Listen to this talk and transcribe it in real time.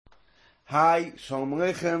Hi, Shalom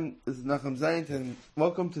Aleichem, this is Nachum Zayin, and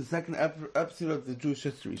welcome to the second episode of the Jewish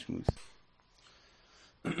History Shmooze.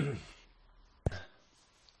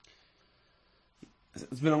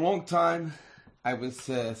 It's been a long time. I was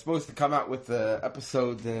supposed to come out with the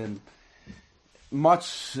episode in a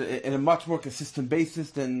much more consistent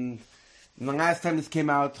basis than the last time this came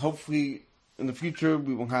out. Hopefully, in the future,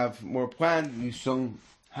 we will have more planned. We shall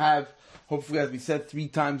have, hopefully, as we said, 3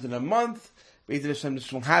 times in a month. Be'ezer Hashem,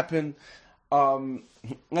 this will happen.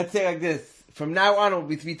 Let's say like this. From now on, it will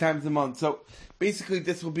be 3 times a month. So, basically,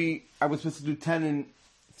 this will be, I was supposed to do 10 in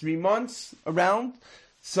 3 months around.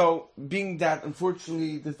 So, being that,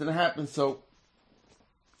 unfortunately, this didn't happen, so,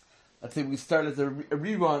 let's say we start as a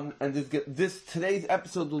rerun, and today's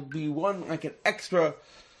episode will be like an extra,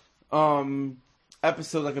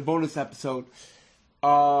 episode, like a bonus episode.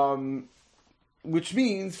 Which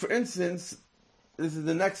means, for instance, this is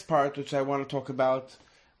the next part which I want to talk about,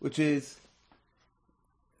 which is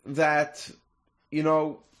that,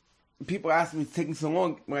 people ask me it's taking so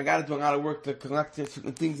long when I got to do a lot of work to collect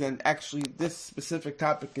certain things, and actually this specific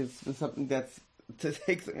topic is something that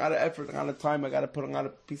takes a lot of effort, a lot of time. I got to put a lot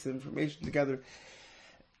of pieces of information together.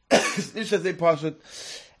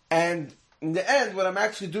 And in the end, what I'm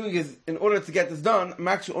actually doing is, in order to get this done, I'm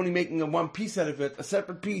actually only making a one piece out of it, a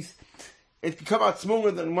separate piece. It could come out smaller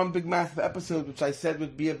than one big massive episode, which I said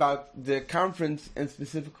would be about the conference and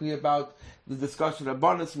specifically about the discussion of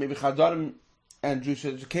bonus, maybe Chadarim and Jewish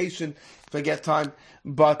education, if I get time.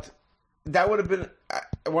 But that would have been,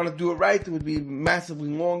 I want to do it right, it would be massively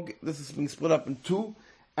long. This is being split up in 2.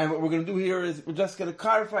 And what we're going to do here is we're just going to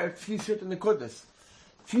clarify a few shit in the Nekudas.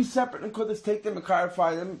 A few separate Nekudas, take them and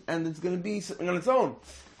clarify them, and it's going to be something on its own.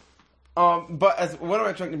 But what am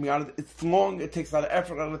I trying to be honest? It's long, it takes a lot of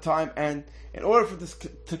effort, a lot of time, and in order for this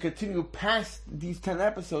to continue past these 10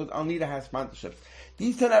 episodes, I'll need to have sponsorships.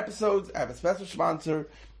 These 10 episodes, I have a special sponsor.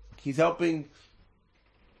 He's helping,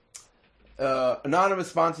 anonymous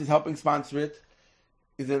sponsor, he's helping sponsor it.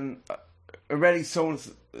 He's already someone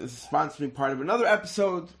is sponsoring part of another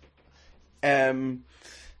episode. And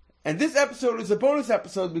this episode is a bonus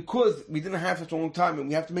episode because we didn't have such a long time and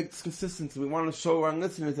we have to make this consistent. So we want to show our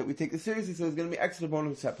listeners that we take this seriously. So it's going to be an extra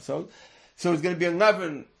bonus episode. So it's going to be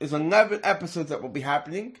 11 episodes that will be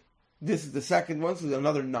happening. This is the second one, so there's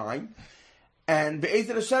another 9. And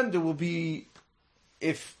Be'ezer Hashem, there will be,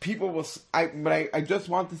 if people will, I just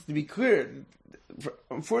want this to be clear.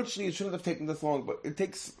 Unfortunately, it shouldn't have taken this long, but it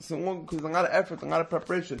takes so long because there's a lot of effort, a lot of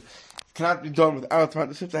preparation. It cannot be done without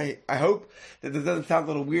sponsorships. I hope that this doesn't sound a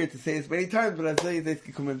little weird to say this many times, but I say they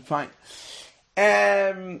can come in fine.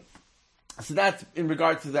 So that's in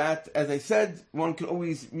regards to that. As I said, one can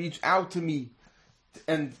always reach out to me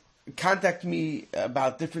and contact me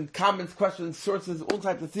about different comments, questions, sources, all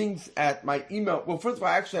types of things at my email. Well, first of all,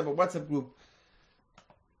 I actually have a WhatsApp group.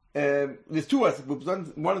 There's 2 WhatsApp groups.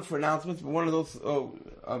 One is for announcements, but one of those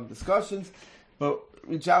discussions. But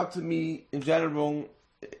reach out to me in general.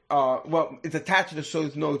 Well, it's attached to the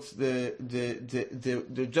show's notes. The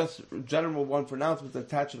just general one for announcements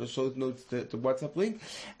attached to the show's notes. The WhatsApp link,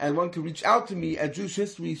 and one can reach out to me at Jewish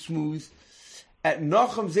History Shmooze at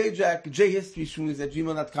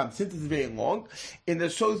nachumzajak@jhistoryshmooze@gmail.com. Since it's very long, in the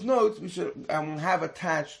show's notes we should have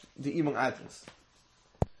attached the email address.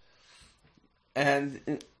 And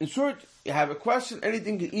in short, you have a question,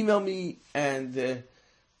 anything, you can email me, and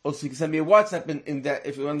also you can send me a WhatsApp. In that,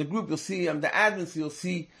 if you're on the group, you'll see I'm the admin, so you'll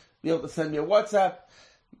be able to send me a WhatsApp.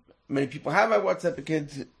 Many people have my WhatsApp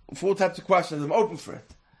because for all types of questions, I'm open for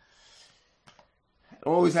it. I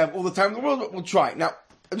don't always have all the time in the world, but we'll try. Now,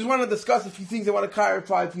 I just want to discuss a few things. I want to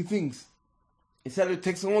clarify a few things. He said it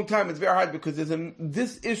takes a long time. It's very hard because there's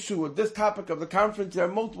this issue or this topic of the conference. There are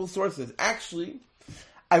multiple sources. Actually,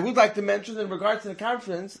 I would like to mention in regards to the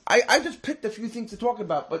conference, I just picked a few things to talk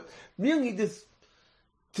about, but really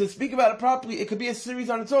to speak about it properly, it could be a series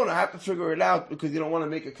on its own. I have to figure it out because you don't want to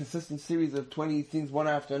make a consistent series of 20 things one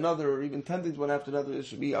after another or even 10 things one after another. There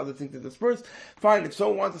should be other things interspersed. Fine, if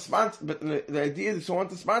someone wants to sponsor, but the idea is if someone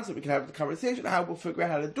wants to sponsor, we can have the conversation, how we'll figure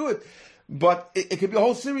out how to do it. But it could be a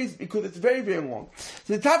whole series because it's very, very long.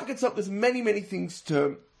 So the topic itself, there's many, many things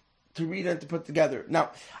to read and to put together.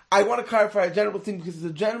 Now, I want to clarify a general thing because it's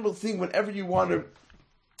a general thing whenever you want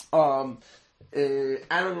to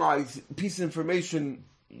analyze a piece of information,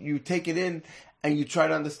 you take it in and you try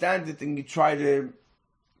to understand it and you try to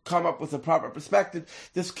come up with a proper perspective.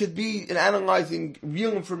 This could be in analyzing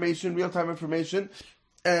real information, real-time information,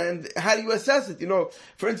 and how do you assess it?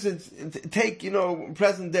 For instance, take,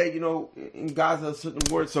 present day, in Gaza, certain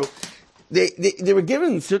wars. So they were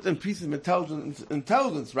given certain pieces of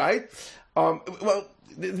intelligence, right? Well,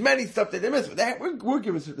 there's many stuff that they miss, but we're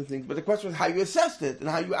given certain things. But the question is how you assessed it and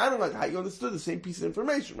how you analyzed, how you understood the same piece of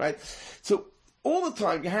information, right? So all the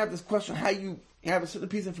time you have this question: how you have a certain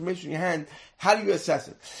piece of information in your hand, how do you assess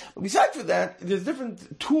it? But besides for that, there's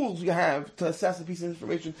different tools you have to assess a piece of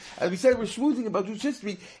information. As we said, we're schmoozing about Jewish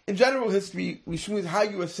history. In general history, we schmooze how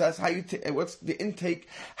you assess, what's the intake,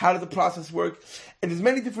 how does the process work, and there's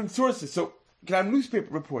many different sources. So you can have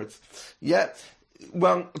newspaper reports. Yeah.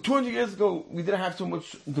 Well, 200 years ago, we didn't have so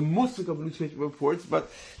much the musik of newspaper reports,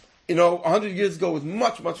 but 100 years ago was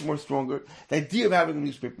much, much more stronger. The idea of having a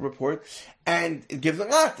newspaper report, and it gives a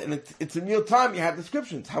lot, and it's in real time, you have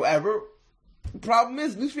descriptions. However, the problem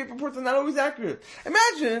is, newspaper reports are not always accurate.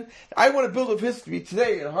 Imagine, I want to build up history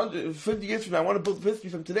today, 150 years from now, I want to build up history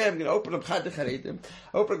from today, I'm going to open up Chad Charedim,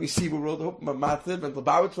 open up Yeshiva World, open up Matziv, and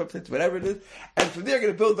Lubavitch websites, whatever it is, and from there I'm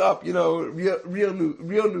going to build up, real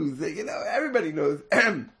news. Everybody knows.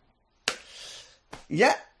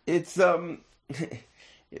 Yeah, it's,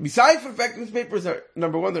 besides for the fact newspapers are,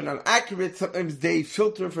 number one, they're not accurate. Sometimes they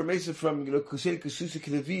filter information from, Kushel, Kashusha,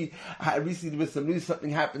 Kilevi. Recently there was some news,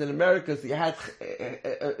 something happened in America, so you had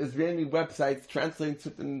Israeli websites translating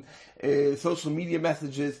certain social media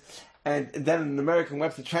messages, and then an American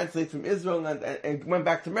website translated from Israel and went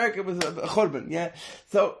back to America. It was a churban, yeah?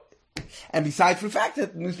 So, and besides for the fact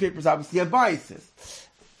that newspapers obviously have biases.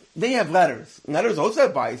 They have letters. Letters also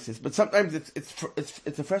have biases, but sometimes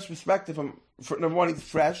it's a fresh perspective. Number one, he's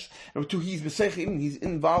fresh. Number two, he's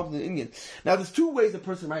involved in the Indian. Now, there's two ways a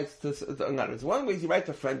person writes to letters. One way is you write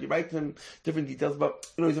to a friend, you write to him different details, but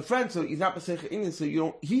he's a friend, so he's not Pesach Indian, so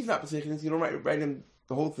he's not Pesach Indian, so you don't write him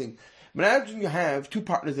the whole thing. But imagine you have two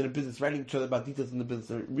partners in a business writing each other about details in the business.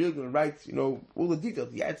 They're really going to write, all the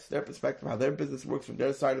details. Yeah, it's their perspective, how their business works from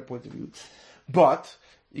their side of point of view. But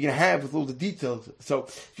you're going to have with all the details. So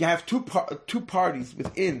if you have two parties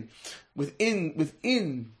within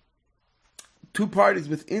two parties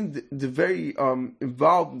within the very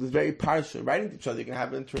involved in the very parsha writing to each other, you can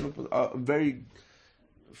have an internal, very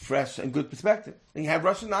fresh and good perspective. And you have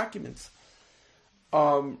Russian documents.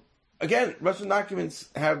 Again, Russian documents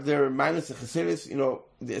have their minus and chassidus.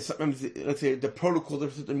 Sometimes, let's say, the protocols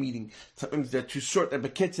of the meeting. Sometimes they're too short. And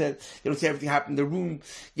Bakit said, you don't say everything happened in the room.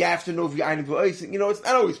 You have to know if you're it's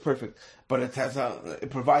not always perfect, but it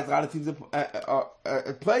provides a lot of things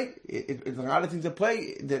at play. It's a lot of things at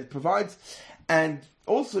play that it provides. And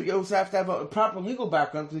also, you also have to have a proper legal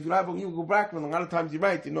background, because if you don't have a legal background, a lot of times you're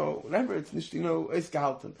right, whatever, it's nicht, it's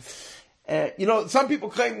gehalten. Some people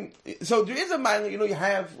claim, so there is a minor, you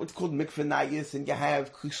have what's called mikveh nayis, and you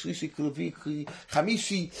have kushlishi, kulevi,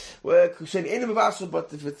 chamishi, kushen ain't mevasel,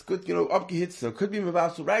 but if it's good, upgehit, so it could be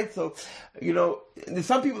mevasel, right? So, there's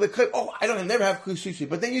some people that claim, I never have kushlishi,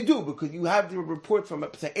 but then you do, because you have the report from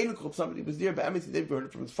somebody was there, but they've heard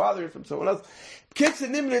it from his father, from someone else. Kids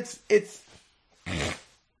and nimnitz,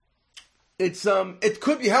 it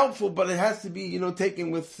could be helpful, but it has to be,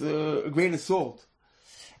 taken with a grain of salt.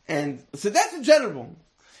 And so that's in general.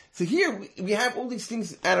 So here we have all these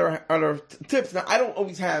things at our tips. Now I don't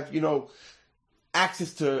always have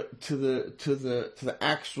access to the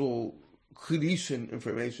actual Kedushin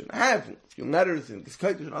information. I have a few letters and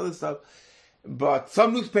Kedushin and other stuff, but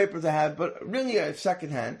some newspapers I have, but really I have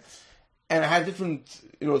secondhand, and I have different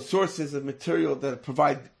sources of material that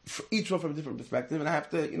provide for each one from a different perspective, and I have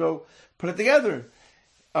to put it together.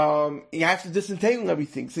 You have to disentangle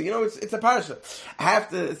everything. So, it's a parasha. I have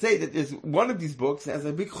to say that there's one of these books that has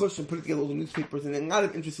a big chush and put together all the newspapers and a lot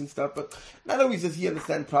of interesting stuff, but not always does he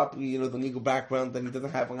understand properly, the legal background, and he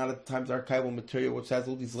doesn't have a lot of times archival material which has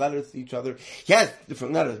all these letters to each other. He has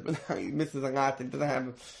different letters, but he misses a lot, and he doesn't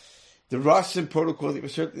have the Russian protocol that he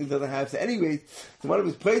certainly doesn't have. So anyways, so one of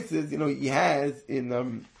his places, he has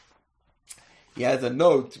he has a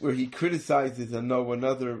note where he criticizes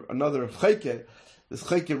another chayker. This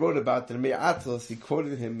Chayker wrote about the Meir Atlas. He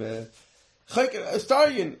quoted him, Chayker, a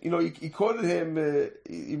historian, he quoted him,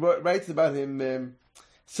 he writes about him,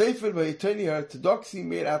 Sefer V'Etoni Orthodoxy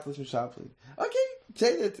Meir Atlas Mishapli. Okay,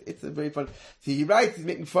 say that, it's a very fun. See, he writes, he's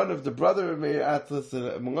making fun of the brother of Meir Atlas,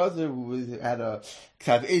 among others, who had a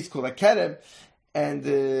Ksav Eitz called Akerem,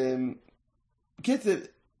 and,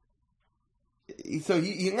 so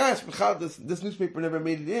he asked, this newspaper never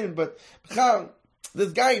made it in, but,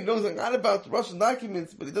 this guy knows a lot about Russian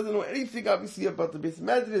documents, but he doesn't know anything, obviously, about the Beis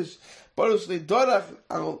Medrash. Baruch Shlei Dorach,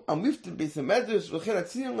 al Mifter Beis Medrash, v'chen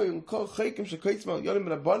atzion lo yimkol chaykim shekaytzim al yonim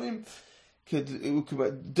rabbanim,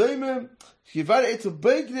 k'doime, shivar etzel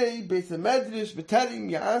beigrei Beis Medrash, b'tarim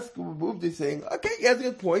ya'asku b'uvdei, saying, okay, he has a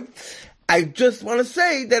good point. I just want to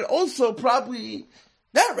say that also probably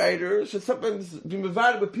that writer should sometimes be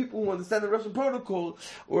provided with people who understand the Russian protocol,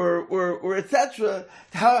 or etc.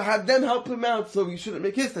 Have them help him out, so he shouldn't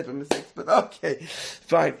make his type of mistakes. But okay,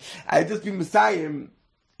 fine. I just be Messiah.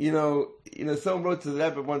 Someone wrote to the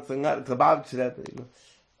Rebbe once, to Lubavitcher Rebbe.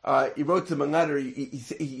 He wrote to him a letter.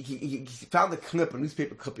 He found a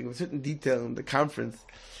newspaper clipping with certain detail in the conference.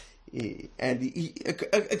 And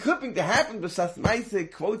a clipping that happened with Shas Maaseh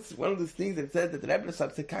quotes one of those things that said that the Rebbe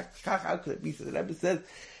Shab said, how could it be? So the Rebbe says,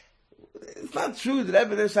 it's not true. The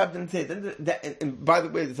Rebbe Shab didn't say it. And by the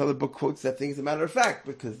way, this other book quotes that thing as a matter of fact,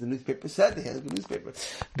 because the newspaper said, they had a newspaper.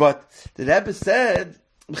 But the Rebbe said,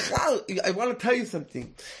 I want to tell you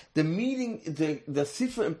something. The meeting, the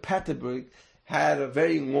Sifra in Petersburg had a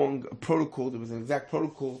very long protocol. There was an exact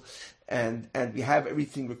protocol, and we have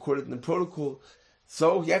everything recorded in the protocol.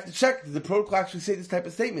 So you have to check, did the protocol actually say this type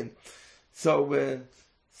of statement? So the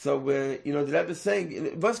Rebbe is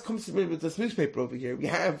saying, what's comes to me with this newspaper over here? We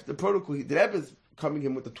have the protocol. The Rebbe is coming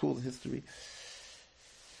in with the tools of history.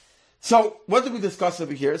 So what did we discuss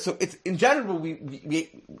over here? So it's in general, we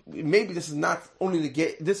maybe this is not only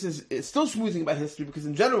it's still schmoozing about history, because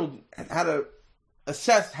in general, how to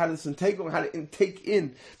assess, how to take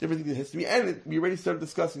in different things in history, and we already started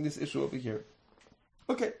discussing this issue over here.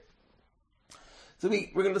 Okay. So we're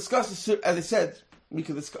going to discuss this, as I said, we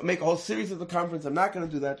can make a whole series of the conference. I'm not going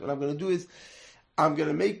to do that. What I'm going to do is, I'm going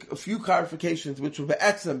to make a few clarifications, which will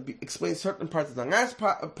explain certain parts of the last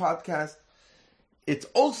podcast. It's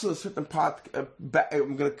also a certain part,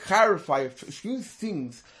 I'm going to clarify a few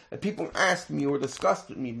things that people asked me or discussed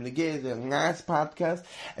with me in the last podcast.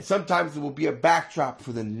 And sometimes there will be a backdrop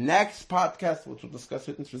for the next podcast, which will discuss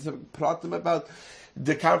certain specific pratim about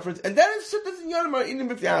the conference. And then it's certain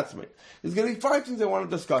there's going to be 5 things I want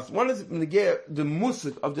to discuss. One is the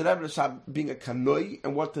musik of the Rebbe Shab being a kanoi,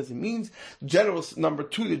 and what does it mean. Number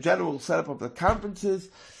 2, the general setup of the conferences.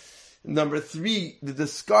 Number 3, the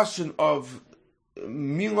discussion of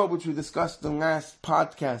Mila, which we discussed in the last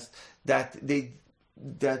podcast, that they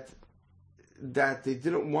didn't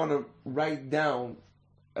want to write down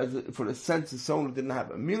for the census, someone who didn't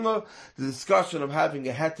have a Mila. The discussion of having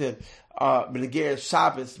a heter, Benegay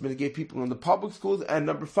Shabbos, Benegay people in the public schools. And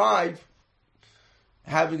number 5,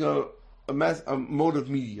 having a mode of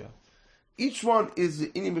media. Each one is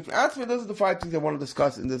the Indian. Those are the 5 things I want to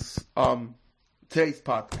discuss in this today's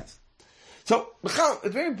podcast. So,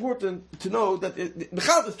 it's very important to know that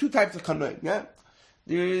there's 2 types of kanoim. Yeah,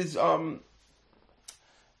 there is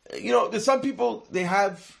there's some people, they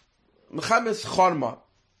have mechames chorma,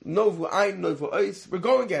 novu ein, novu ois. We're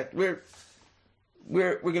going at we're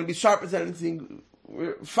going to be sharp as anything.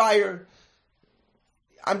 We're fire.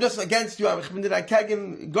 I'm just against you. I'm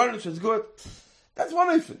kegen. Garnish is good. That's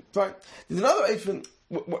one eifin. Fine. There's another eifin.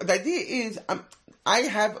 The idea is I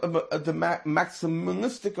have the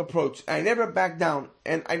maximalistic approach. I never back down,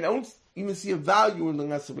 and I don't even see a value in the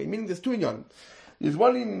lesser way. Meaning, there's 2 inyanim. There's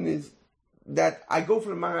one inyan is that I go for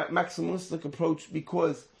the maximalistic approach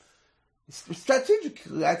because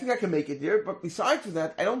strategically I think I can make it there. But besides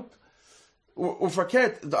that, I don't. Or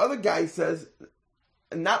forget, the other guy says,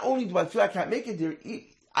 not only do I feel I can't make it there,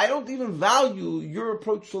 I don't even value your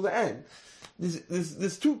approach till the end.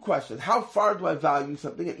 There's 2 questions. How far do I value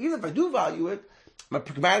something? And even if I do value it, I'm a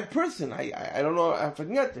pragmatic person. I don't know if I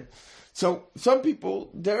can get there. So some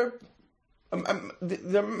people, they're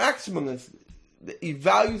maximalists. He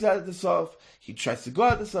values out of the self. He tries to go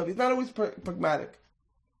out of the self. He's not always pragmatic.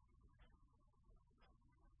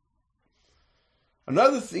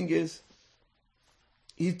 Another thing is,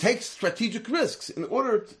 he takes strategic risks in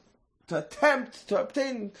order to attempt to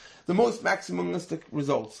obtain the most maximalistic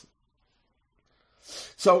results.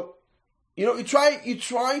 So, you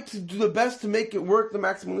try to do the best to make it work the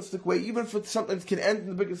maximalistic way, even if something can end in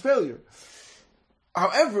the biggest failure.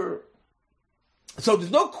 However, so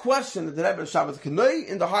there's no question that the Rebbe Shab is kanoi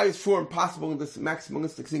in the highest form possible in this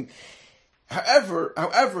maximalistic thing.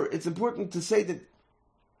 However, it's important to say that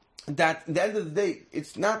at the end of the day,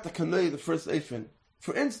 it's not the kanoi the first eifin.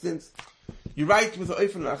 For instance, you write with the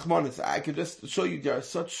eifin and achmanis. I could just show you there are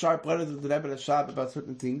such sharp letters of the Rebbe Shab about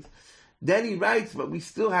certain things. Then he writes, but we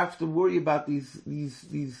still have to worry about these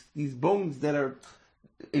bones that are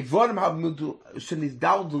Evorim habmiltu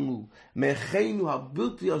shenizdaldelu mechenu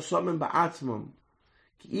habilti yashamim ba'atzmam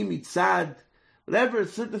ki imitzad. Whatever,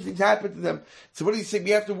 certain things happen to them. So what do you say?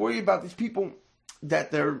 We have to worry about these people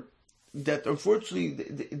that unfortunately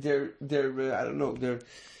they're I don't know, their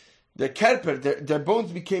kerper, their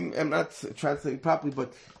bones became, I'm not translating properly,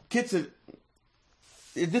 but kids are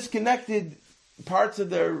disconnected. Parts of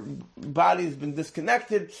their body has been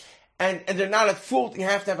disconnected, and they're not at full. You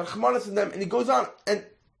have to have a chmanas in them, and he goes on,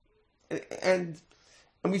 and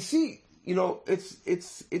And we see,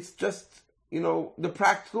 it's just, the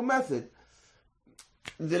practical method.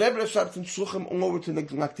 The Rebbe Rashab sent shluchim all over to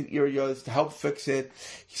neglected areas to help fix it.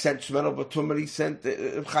 He sent Shmuel Batumar, he sent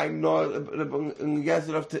Chaim Noah,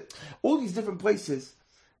 to all these different places.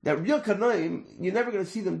 That real Kanoim, you're never going to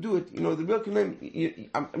see them do it. The real Kanoim,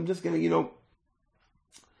 I'm just going to,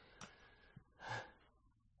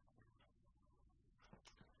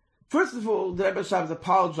 First of all, the Rebbe Rashab is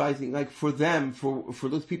apologizing, for them, for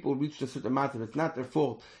those people who reached a certain amount of it. It's not their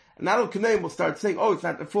fault. And now Kanaim will start saying, "Oh, it's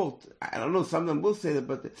not their fault." I don't know. Some of them will say that,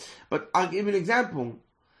 but I'll give you an example.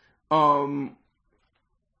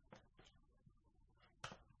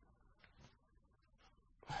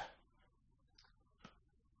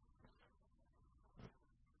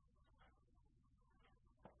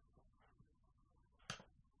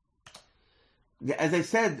 As I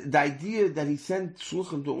said, the idea that he sent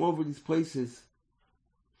shluchim to all over these places,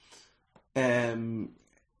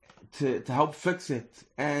 to help fix it,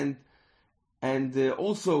 and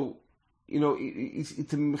also, to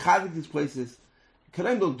mechadik these places.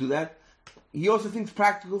 Kanaim don't do that. He also thinks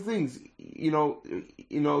practical things. The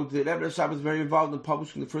Rebbe Rashab was very involved in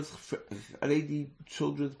publishing the first Haredi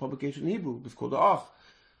children's publication in Hebrew. It's called the Ach.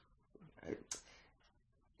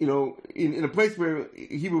 In a place where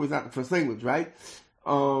Hebrew was not the first language, right?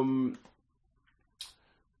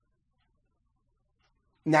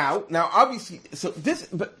 Now, obviously, so this,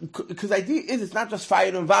 because the idea is it's not just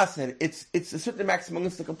fire and vasen, it's a certain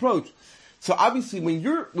maximalistic approach. So obviously, when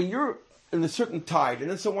you're in a certain tide, and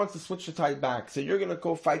then someone wants to switch the tide back, so you're going to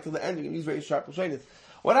go fight till the end and use very sharp lashonos.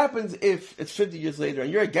 What happens if it's 50 years later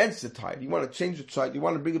and you're against the tide? You want to change the tide, you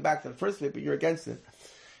want to bring it back to the first way, but you're against it.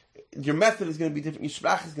 Your method is going to be different, your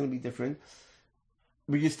sprach is going to be different,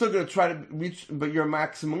 but you're still going to try to reach, but you're a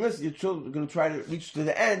maximalist, your children are going to try to reach to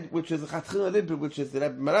the end, which is the Chatchila Libra, which is the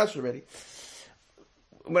Rebbe Marash already.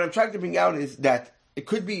 What I'm trying to bring out is that it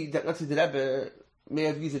could be that, let's say, the Rebbe may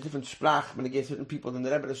have used a different sprach when against certain people than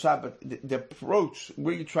the Rebbe Rashab, but the approach,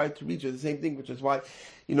 where you try to reach is the same thing, which is why,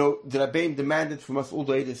 the Rebbeim demanded from us all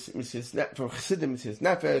the way from Chassidim, Mrs.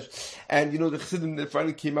 Nefesh, and the Chassidim that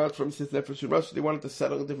finally came out from Mrs. Nefesh in Russia, they wanted to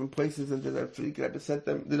settle in different places, and the Rebbe sent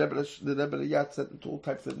them, the Rebbe Yat sent them to all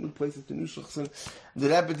types of new places, to new shluchim. The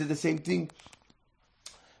Rebbe did the same thing,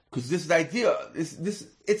 because this is the idea,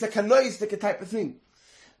 it's a kanoistic type of thing.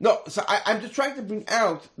 No, so I'm just trying to bring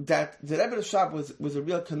out that the Rebbe Rashab was a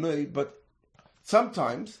real kanoi, but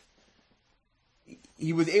sometimes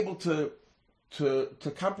he was able to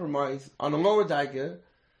compromise on a lower daiga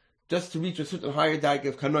just to reach a certain higher daiga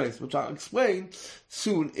of kanois, which I'll explain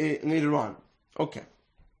soon later on. Okay.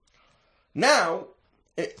 Now,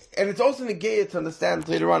 and it's also negayah to understand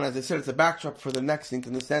later on, as I said, it's a backdrop for the next thing to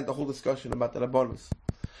understand the whole discussion about the Rabbanus.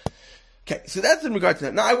 Okay, so that's in regard to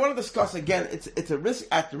that. Now, I want to discuss again. It's a risk,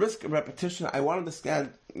 at the risk of repetition. I want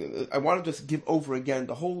to just give over again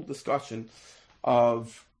the whole discussion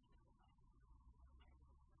of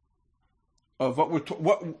what we're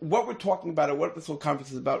talking about and what this whole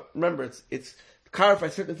conference is about. Remember, it's to clarify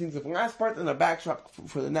certain things of the last part and a backdrop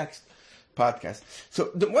for the next podcast. So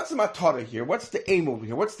what's the matara here? What's the aim over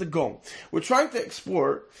here? What's the goal? We're trying to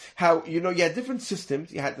explore how, you had different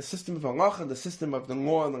systems. You had the system of Allah and the system of the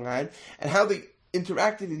law and the line, and how they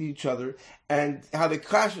interacted with each other, and how they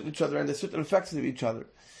clashed with each other, and the certain effects of each other.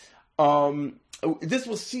 This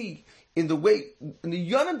we'll see in the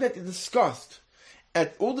Yonim that they discussed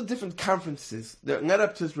at all the different conferences that led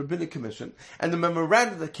up to this rabbinic commission, and the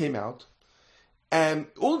memoranda that came out. And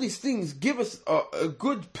all these things give us a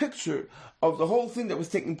good picture of the whole thing that was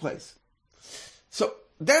taking place. So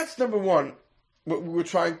that's number one, what we were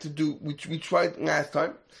trying to do, which we tried last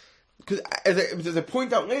time. Because as I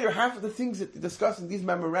point out later, half of the things that they discuss in these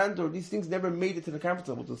memoranda or these things never made it to the conference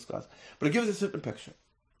level to discuss. But it gives us a certain picture.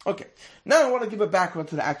 Okay, now I want to give a background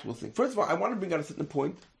to the actual thing. First of all, I want to bring out a certain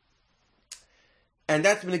point. And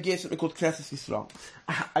that's been a gay something called Knesset Yisrael.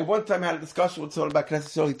 I one time had a discussion with someone about Knesset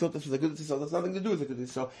Yisrael. He thought this was a good Yisrael. There's nothing to do with a good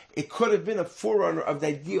Yisrael. It could have been a forerunner of the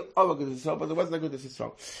idea of a good Yisrael, but there wasn't a good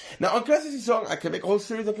Yisrael. Now on Knesset Yisrael, I can make a whole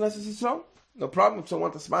series of Knesset Yisrael. No problem. If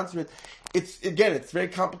someone wants to sponsor it, it's very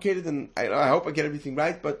complicated, and I hope I get everything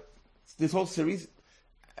right. But this whole series,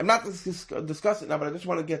 I'm not discussing it now, but I just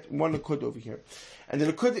want to get one Nakud over here. And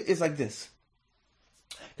the Nakud is like this: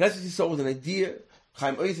 Knesset Yisrael was an idea.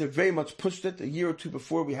 Chaim Oizer very much pushed it a year or two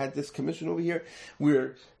before we had this commission over here,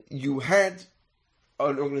 where you had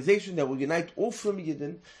an organization that will unite all from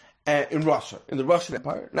Yidden in Russia, in the Russian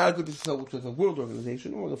Empire. Not a good Yisrael, which was a world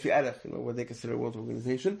organization, or if you add what they consider a world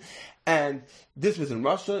organization, And this was in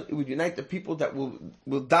Russia. It would unite the people that will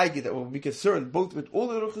die, that will be concerned both with all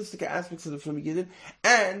the ruchnistic aspects of the Frumi Yidden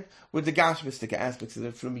and with the gashmistic aspects of the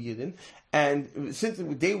Frumi Yidden. And since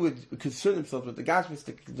they would concern themselves with the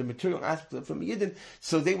gashmistic, the material aspects of the Frumi Yidden,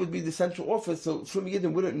 so they would be the central office. So Frumi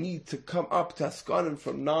Yidden wouldn't need to come up to Askanim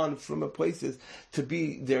from non-Fruma places to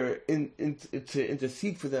be there to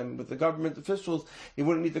intercede for them with the government officials. They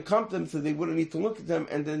wouldn't need to come to them, so they wouldn't need to look at them,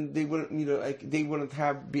 and then they wouldn't need to, they wouldn't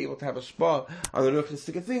be able to have a spa on the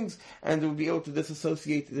ruchnistic things, and they would be able to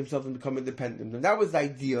disassociate themselves and become independent. And that was the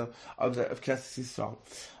idea of Knesset Yisrael.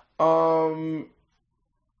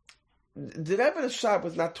 The Rebbe Rashab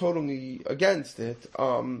was not totally against it.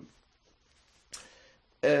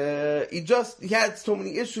 He had so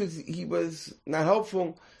many issues. He was not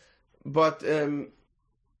helpful, but he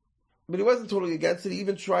wasn't totally against it. He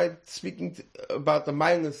even tried speaking about the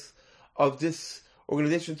mindless of this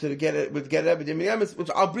organization to get it with Get Rebbe, which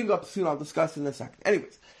I'll bring up soon. I'll discuss in a second.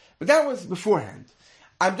 Anyways, but that was beforehand.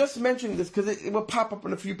 I'm just mentioning this because it will pop up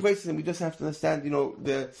in a few places, and we just have to understand,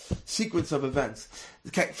 the sequence of events.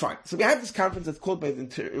 Okay, fine. So we have this conference that's called by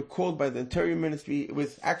the Interior Ministry. It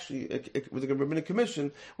was actually it was a rabbinic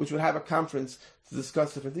commission, which would have a conference to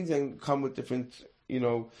discuss different things and come with different,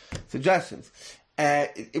 suggestions.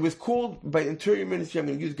 It was called by the Interior Ministry. I'm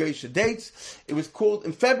going to use Geisha dates. It was called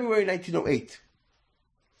in February 1908.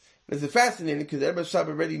 It's fascinating because the Rebbe Shab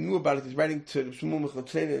already knew about it. He's writing to the Shmuel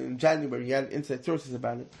Mechlotzein in January. He had inside sources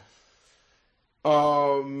about it.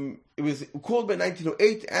 It was called by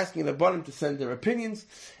 1908, asking the Rabbanim to send their opinions.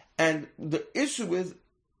 And the issue is,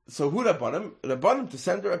 so who Rabbanim to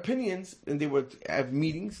send their opinions, and they would have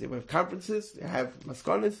meetings, they would have conferences, they have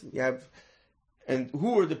maskonis, and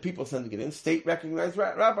who were the people sending it in? State-recognized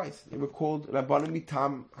rabbis. They were called Rabbanim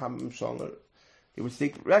Mitam HaMamshalar. They were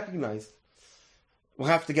state-recognized. We'll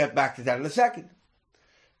have to get back to that in a second.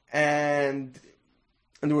 And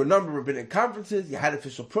there were a number of rabbinic conferences. You had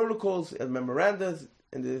official protocols and memorandas,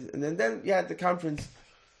 and then you had the conference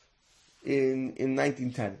in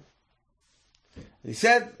 1910. They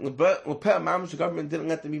said the government didn't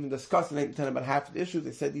let them even discuss in 1910 about half of the issues.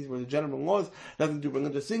 They said these were the general laws, nothing to do with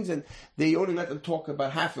religious things, and they only let them talk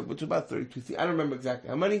about half of it, which was about 32 things. I don't remember exactly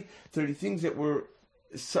how many. 30 things that were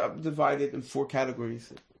subdivided in 4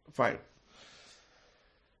 categories. Fine.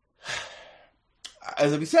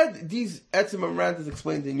 As we said, these etzem memorandums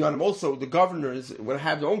explained in Yonim. Also, the governors would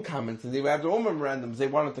have their own comments and they would have their own memorandums. They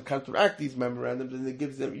wanted to counteract these memorandums, and it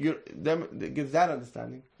gives it gives that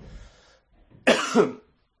understanding.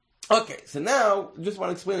 Okay, so now just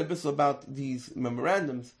want to explain a bit about these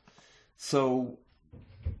memorandums. So,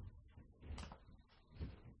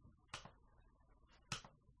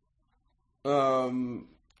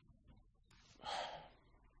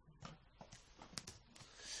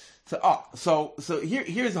 So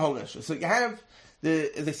here's the whole issue. So you have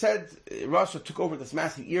as I said, Russia took over this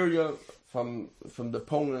massive area from the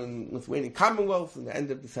Poland and Lithuanian Commonwealth in the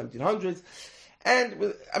end of the 1700s.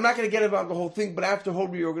 And I'm not going to get about the whole thing, but after whole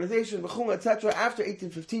reorganization, etc., after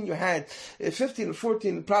 1815, you had 15 or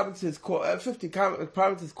 14 provinces called the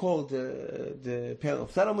Pale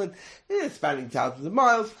of Settlement, spanning thousands of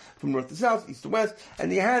miles from north to south, east to west.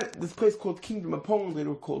 And they had this place called Kingdom of Poland. They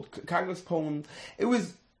were called Congress Poland. There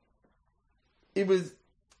was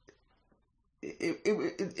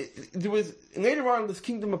later on, this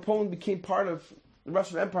Kingdom of Poland became part of the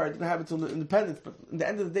Russian Empire. It didn't have its own independence, but at the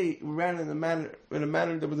end of the day, it ran in a manner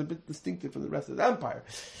that was a bit distinctive from the rest of the empire.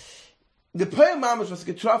 The Pei Mamash was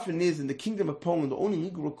getroffen is in the Kingdom of Poland. The only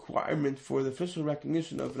legal requirement for the official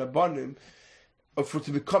recognition of Rabbanim,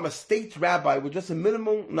 to become a state rabbi, with just a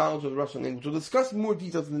minimal knowledge of the Russian language. We'll discuss more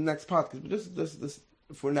details in the next podcast, but this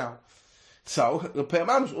for now. So, the Pei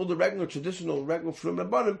Mamash, all the traditional from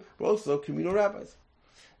Rabbanim, were also communal rabbis.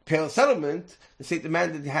 Pale Settlement, the state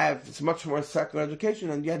demanded to have much more secular education,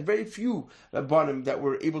 and you had very few Rabbanim that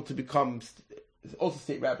were able to become also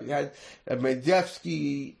state rabbis. You had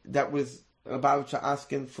Medevsky, that was Lubavitcher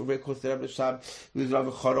Askin, for very close to Rebbe Shab. He was Rabbi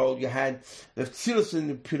Charol. You had Tzilson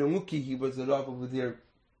in Piramuki, he was the Rabbi over there.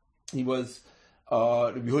 He was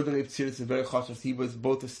Rabbi Yehuda Leib Tzilson, very chashuv. He was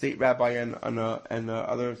both a state rabbi and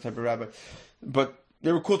other type of rabbi. But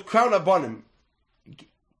they were called Crown Rabbanim.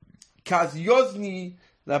 Kaz Yozni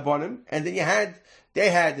Rabbanim, and then they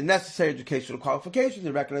had the necessary educational qualifications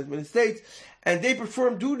and recognized by the states, and they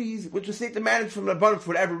performed duties which the state demanded from Rabbanim for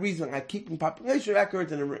whatever reason, like keeping population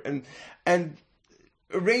records and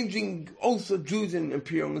arranging also Jews in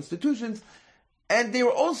imperial institutions. And they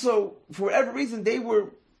were also, for whatever reason, they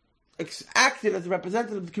were acted as a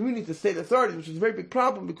representative of the community to state authorities, which is a very big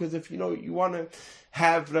problem, because if you want to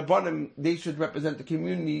have Rabbanim, they should represent the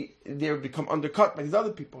community, they become undercut by these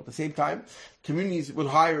other people. At the same time, communities will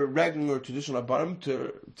hire regular traditional Rabbanim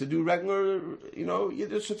to do regular,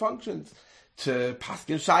 Yiddish functions, to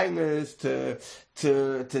paskin shaynas,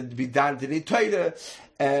 to be done to the Torah.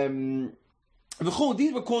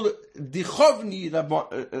 These were called Dichovni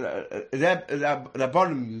Rabbanim,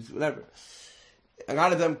 whatever. A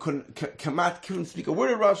lot of them couldn't speak a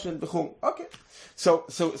word of Russian. Okay, so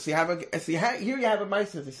you have here you have a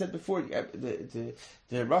ma'aser. As I said before, the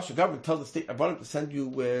Russian government tells the state Rabbanim to send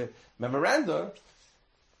you memoranda,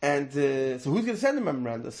 and so who's going to send the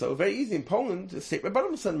memoranda? So very easy in Poland, the state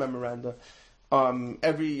Rabbanim will send memoranda.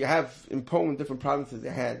 You have in Poland different provinces. They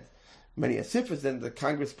had many asifas. Then the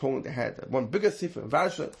Congress of Poland, they had one bigger asifa in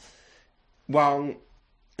Warsaw. While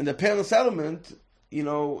in the Pale settlement, they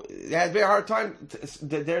had a very hard time.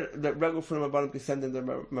 The regular from Rabbanim could send in their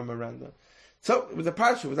memoranda. So it was a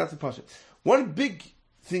parsha. It was not a parsha. One big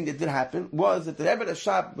thing that did happen was that the Rebbe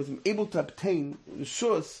Rashab was able to obtain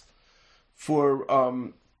reshus for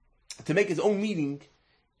to make his own meeting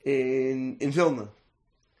in Vilna,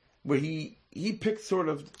 where he picked sort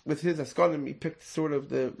of, with his askonim, he picked sort of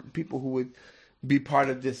the people who would be part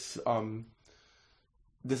of this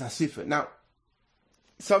this asifa. Now,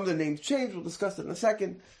 some of the names changed. We'll discuss it in a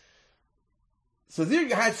second. So there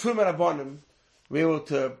you had Firma Rabbanim were able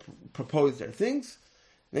to propose their things.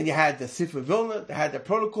 Then you had the Sifa Vilna. They had their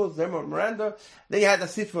protocols, their memoranda. Then you had the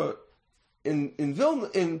Sifa in Vilna,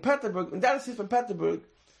 in Petersburg. And that Sifa in Petersburg,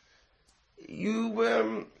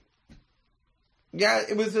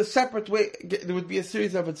 it was a separate way. There would be a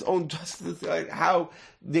series of its own justice, like how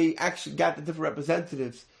they actually got the different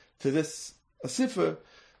representatives to this Sifa.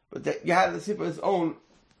 But that you had the Sifa its own,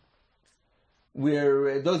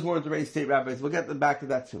 where those weren't already state rabbis. We'll get back to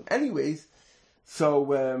that soon. Anyways,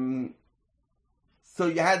 so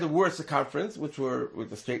you had the Warsaw Conference, which were with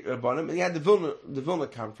the state Rabbanim, and you had the Vilna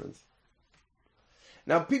Conference.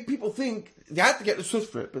 Now, people think you have to get the shus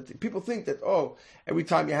for it, but people think that every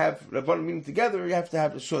time you have Rabbanim meeting together, you have to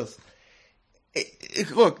have the shus.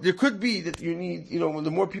 Look, there could be that you need, when the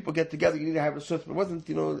more people get together, you need to have a shus. But it wasn't,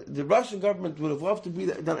 the Russian government would have loved to be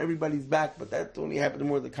on everybody's back, but that only happened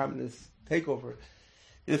more of the communist takeover.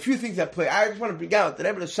 There's a few things that play. I just want to bring out that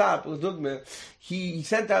Rebbe Rashab was Dugma. He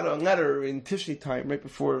sent out a letter in Tishrei time, right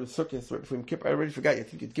before Sukkot, right before Yom Kippur. I already forgot. I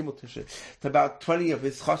think it's Gimel Tishrei. To about 20 of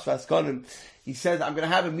his Chashva Askanim. He says, I'm going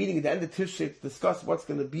to have a meeting at the end of Tishrei to discuss what's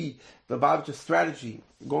going to be the Babach's strategy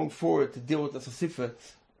going forward to deal with the Sasifa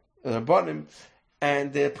Rabbanim.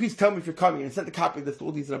 And please tell me if you're coming. And he sent a copy of this to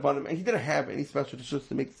all these Rabbanim. And he didn't have any special shus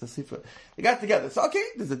to make the Sasifa. They got together. So, okay,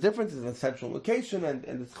 there's a difference. There's a central location. And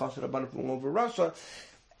there's Chashva Rabbanim from all over Russia.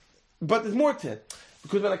 But there's more to it.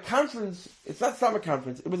 Because when a conference, it's not summer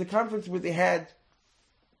conference, it was a conference where they had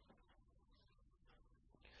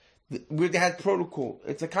protocol.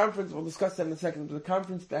 It's a conference, we'll discuss that in a second, it was a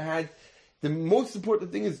conference that had, the most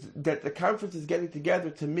important thing is that the conference is getting together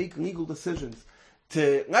to make legal decisions.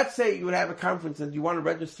 Let's say you would have a conference and you want to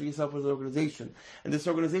register yourself as an organization, and this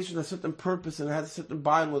organization has a certain purpose and it has a certain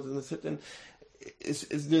bylaws and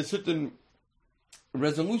there's certain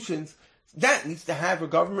resolutions. That needs to have a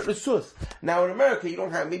government resource. Now in America,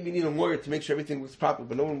 maybe you need a lawyer to make sure everything was proper,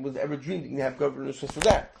 but no one was ever dreamed that you have government resource for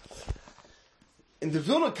that. In the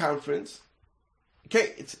Vilna conference,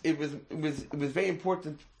 it was very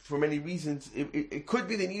important for many reasons. It could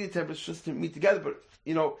be they needed to have resource to meet together, but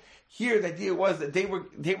here the idea was that they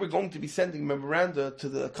were going to be sending memoranda to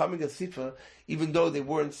the coming Asifa, even though they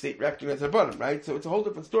weren't state recognized Rabbanim, right? So it's a whole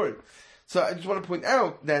different story. So I just want to point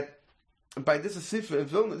out that by this Asifa in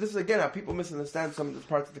Vilna, this is again how people misunderstand some of the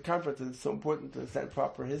parts of the conference, and it's so important to understand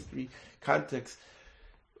proper history, context.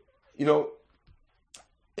 The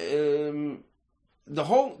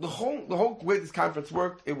whole way this conference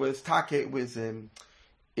worked, it was take,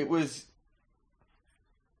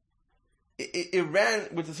 it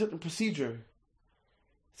ran with a certain procedure,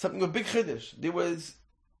 something a big chiddush. There was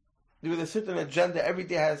a certain agenda. Every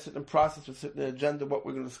day had a certain process, a certain agenda. What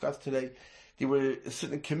we're going to discuss today. There were a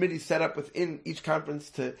certain committees set up within each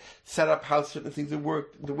conference to set up how certain things would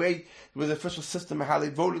work. The way there was an official system of how they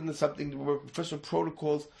voted on something. There were official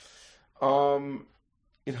protocols. The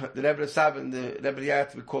Rebbe Rashab and the Rebbe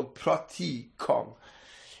Yat were called Prati Kong.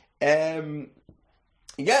 Not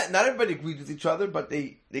everybody agreed with each other, but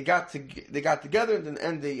they got together, and in the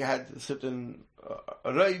end they had a certain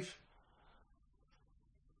rave.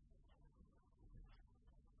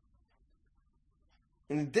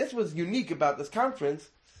 And this was unique about this conference,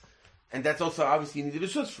 And that's also, obviously, you needed a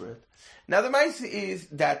shush for it. Now, the Maisa is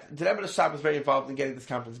that the Rebbe Shab was very involved in getting this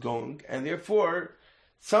conference going, and therefore,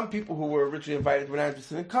 some people who were originally invited were not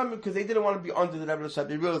interested in coming because they didn't want to be under the Rebbe Shab.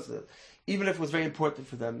 They realized that, even if it was very important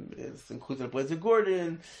for them. It included Blazer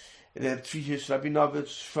Gordon, and then Trihish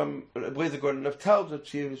Rabinovich from Blazer Gordon of Tel,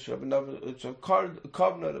 Trihish Rabinovich of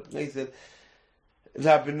Kovna, Blazer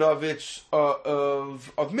Rabinovich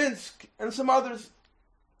of Minsk, and some others.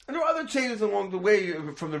 And there were other changes along the way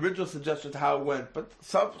from the original suggestion to how it went. But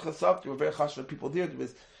there were very chashuv people there. There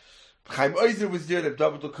was Chaim Oizer was there.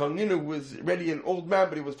 WW1 was already an old man,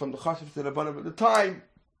 but he was from the chashuv to the Rabbanim at the time.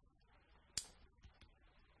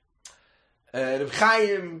 Reb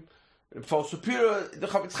Chaim, Paul Shapiro, the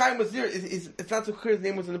Chavetz Chaim was there. It's not so clear his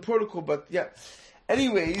name was in the protocol, but yeah.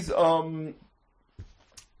 Anyways,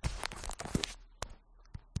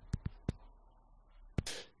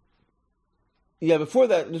 yeah, before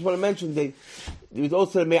that, I just want to mention there was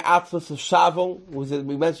also the Me'atzvus of Shavon,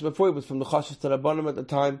 we mentioned before, he was from the Chashuv to Rabbanim at the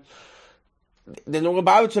time. Then the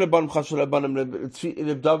Rabbanim to Rabbanim, Chashuv Rabbanim,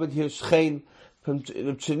 Reb David here, Shchein, from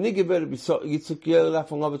Reb Chernigover, Reb Yitzchak Yerlach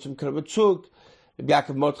from Lovitch from Kravachuk, Reb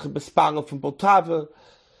Yaakov Mordechai Bespangel from Poltava.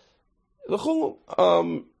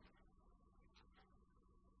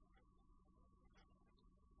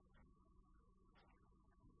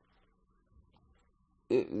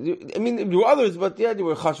 I mean, there were others, but yeah, there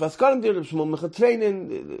were Chashvas Karim there, Shmuel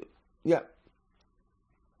Mechatreinin, yeah.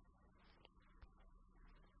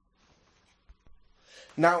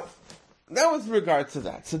 Now, that was in regards to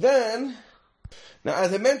that. So then, now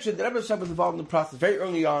as I mentioned, the Rebbe Shab was involved in the process very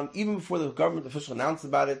early on, even before the government official announced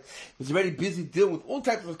about it. He was already busy dealing with all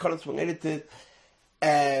types of columns related to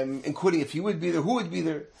it, including if he would be there, who would be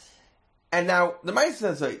there. And now, the Maisa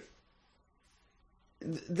says, like,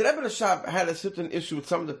 the Rebbe Shab had a certain issue with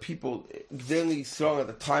some of the people daily strong at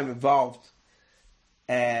the time involved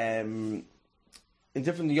in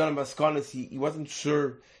different Yonim Baskanas. He wasn't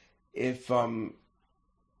sure if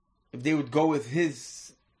they would go with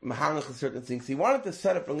his Mahanach and certain things. He wanted to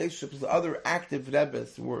set up relationships with other active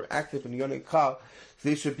Rebbes who were active in the Yonim Kal, so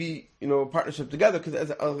they should be, a partnership together, because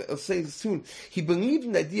as I'll say soon, he believed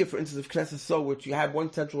in the idea, for instance, of Knesset So, which you have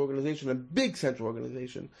one central organization, a big central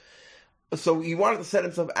organization. So he wanted to set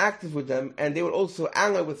himself active with them, and they would also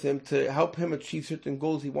ally with him to help him achieve certain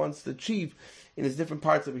goals he wants to achieve in his different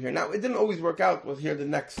parts over here. Now, it didn't always work out. We'll hear the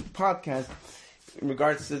next podcast in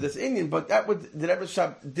regards to this Indian, but the Rebbe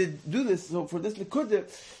Shab did do this. So for this Nekuda,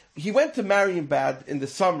 he went to Marienbad in the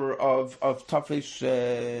summer of Tafresh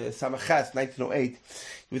Samachas, 1908.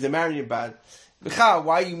 He was in Marienbad. Why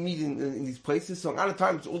are you meeting in these places? So a lot of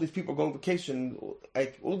times, all these people are going on vacation,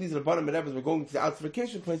 like all these Rabbanim and Rebbes were going to the outside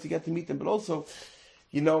vacation place to get to meet them. But also,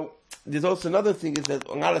 there's also another thing is that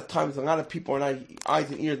a lot of times, a lot of people are not eyes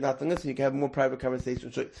and ears not to listen. You can have more private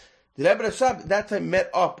conversations. So the Rebbe Shab at that time met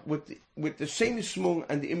up with the Shemesh Shmuel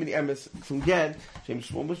and the Imini Emes from Gen, Shemesh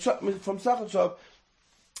Shmuel from Sachatshov,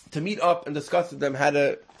 to meet up and discuss with them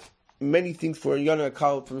many things for Yonah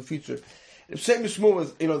Akal for the future. Shemesh Shmuel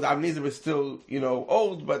was, the Abnezer was still,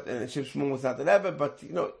 old, but Shemesh Shmuel was not the Rebbe, but,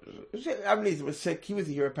 Abnezer was sick, he was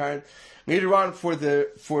the heir apparent. Later on, for the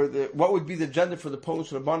what would be the agenda for the Polish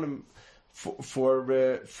Rabbanim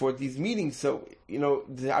for these meetings, so, the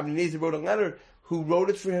Abnezer wrote a letter. Who wrote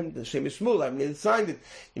it for him? The Shemesh Shmuel. Abnezer signed it.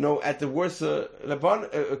 At the Warsaw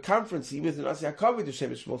Rabban conference, he was in Asya Kavi, the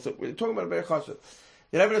Shemesh Shmuel. So we're talking about a very chashuv.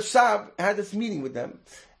 The Rebbe Shab had this meeting with them.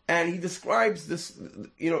 And he describes this,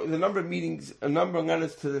 the number of meetings, a number of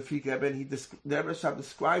letters to the Frika Rebbe, and the Rebbe Shab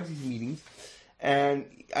describes these meetings. And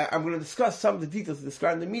I'm going to discuss some of the details of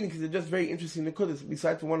describing the meeting, because they're just very interesting Nekudas,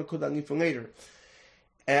 besides the one Nekud I'll leave for later.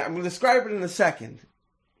 I'm going to describe it in a second.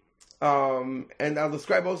 And I'll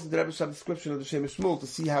describe also the Rebbe Shab description of the Shemesh Shmuel to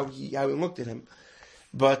see how he looked at him.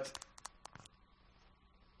 But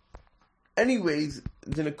anyways,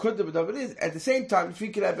 the Nekuda of it is, at the same time, the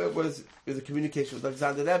Frika Rebbe was a communication with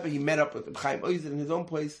Alexander Rebbe. He met up with Chaim Oizer in his own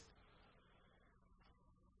place.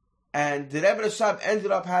 And the Rebbe Shab ended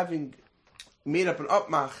up having made up an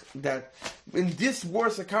upmach that in this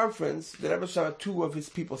Warsaw conference, the Rebbe Shab had two of his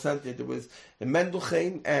people sent there. There was the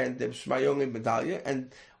Mendelchein and the Shmayong and Medalia,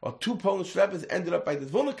 and two Polish Rebbes ended up by the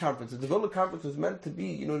Vilna conference. The Vilna conference was meant to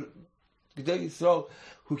be, Gedei Yisrael,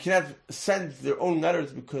 who cannot send their own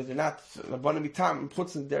letters because they're not Rabbanim Mitam and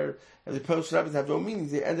puts in there, and the Polish Rebbes have no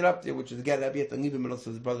meanings. They ended up there, which is again Rabbi Yetaniv and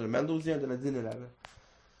also his brother Mendel was there, and then Adina Rebbe.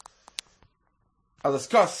 I'll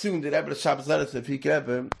discuss soon the Rebbe Shab's letter to the Frika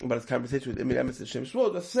Rebbe about his conversation with Imir Emes and Shemesh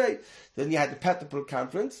Shmuel. Just say, then you had the Petapur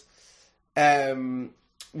conference,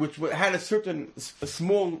 had a small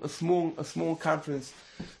conference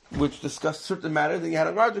which discussed certain matters. Then you had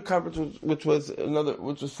a larger conference which was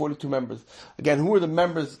 42 members. Again, who were the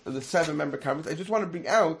members of the 7-member conference? I just want to bring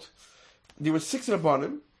out there were 6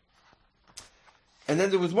 Rabbanim, and then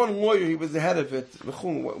there was one lawyer. He was the head of it.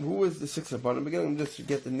 Who was the 6 Rabbanim? Again, I'm just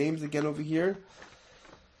get the names again over here.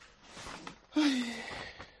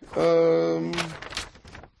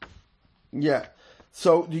 Yeah.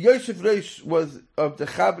 So the Yosef Reish was of the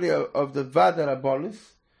Chabri of the Vada Rabbanis.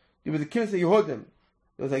 He was the Knesset Yehudim.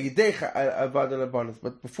 It was a Yidei Vada Rabbanis.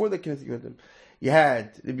 But before the Knesset Yehudim, you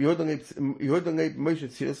had the Yehudim Leib Moshe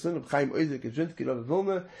Tzirson, Reb Chaim Oizer Kaczynski, Rav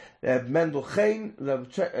Vilna, Reb Mendel Chaim,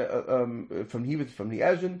 from the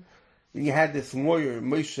Azin. Then you had this lawyer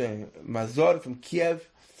Moshe Mazor from Kiev.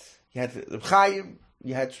 You had Reb Chaim.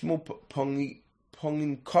 You had Shmuel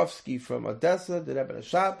Ponginkovsky from Odessa, the Rebbe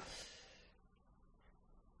Rashab.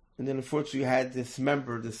 And then, unfortunately, you had this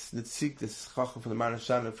member, this Chacham from the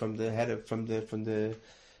Marashana, from the head of from the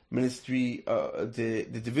ministry, the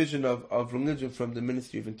division of religion from the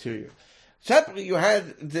Ministry of Interior. Separately, you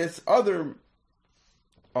had this other,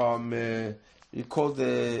 you called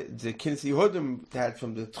the Knesset Yehudim, you had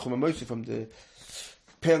from the Tchum HaMoshe, from the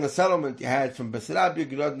Pale Settlement, you had from Bessarabia,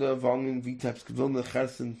 Grodno, Vongin, Vitebsk, Vilna,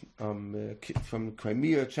 Kherson, from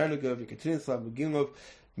Crimea, Chernihiv, Yekaterinoslav, Beginov,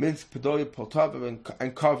 Minsk, Podolia, Poltava,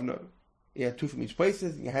 and Kovno. You had 2 from each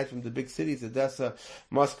places. You had from the big cities, Odessa,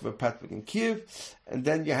 Moscow, Patrik, and Kiev. And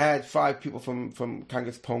then you had 5 people from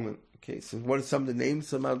Congress Poland. Okay, so what are some of the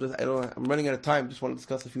names? I'm running out of time. Just want to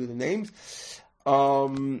discuss a few of the names.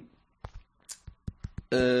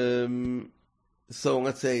 So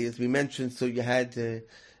let's say, as we mentioned, so you had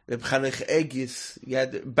Reb Chanech Egis, you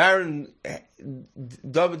had Baron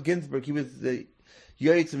David Ginsburg. He was the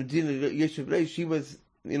Yoetz of Medina, Yeshiv Reish. He was,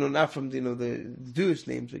 not from, the Jewish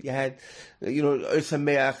names, but you had,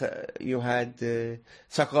 Sameach, you had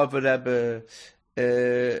Sakharov Rebbe,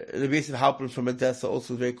 Rebbe Yosef Halpern from Odessa,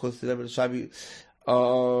 also very close to Rebbe Shabi.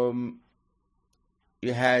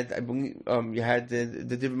 You had, I believe, you had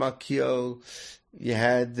the Divrei Malkiel, you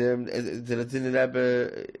had the Ladin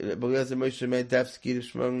Rebbe, Eliezer Moshe Mendevsky, the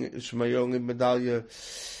Shmayong Medalia.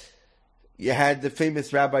 You had the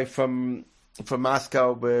famous rabbi from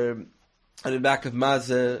Moscow, where on the back of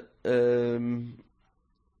Maza, Rabbi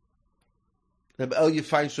Elia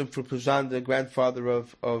Feinstein from Puzhan, the grandfather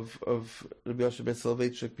of Rabbi Yosef ben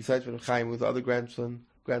Soloveitchik, besides Rabbi Chaim, was the other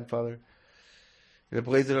grandfather.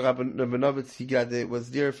 Rabbi Lezer Rabinovitz, was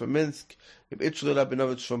there from Minsk. Rabbi Itchel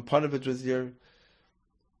Rabinovitz from Panovich was there.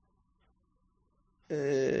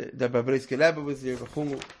 The Babreski Rebbe was there.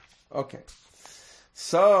 Okay.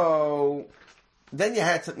 So then you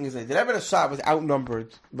had something to say. The Rebbe Rashab was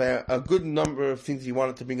outnumbered by a good number of things he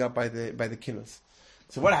wanted to bring up by the Kinnos.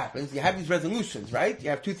 So what happens? You have these resolutions, right?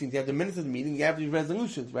 You have 2 things. You have the minutes of the meeting. You have these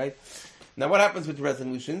resolutions, right? Now, what happens with the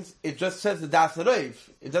resolutions? It just says the Das HaRoiv.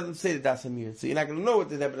 It doesn't say the Das HaMir. So you're not going to know what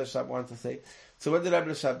the Rebbe Rashab wanted to say. So what did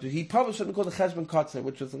Rebbe Rashab do? He published something called the Cheshbon Kotzer,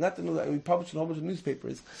 which was not to know that we published in a whole bunch of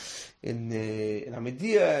newspapers in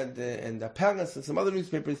Hamidia and the Parnas and some other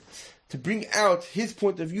newspapers to bring out his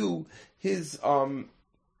point of view, his and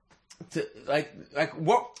he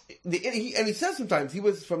says sometimes he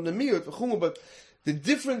was from the Mir, but the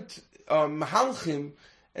different Mahalchim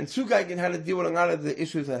and Sugaigen had to deal with a lot of the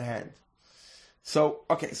issues at hand. So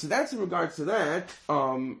so that's in regards to that.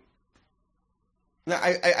 Now,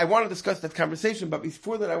 I want to discuss that conversation, but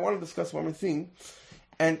before that, I want to discuss one more thing.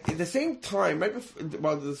 And at the same time, right before,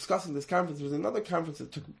 while discussing this conference, there was another conference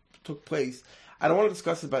that took place. I don't want to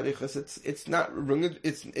discuss about Ichas. It's not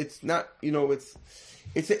it's not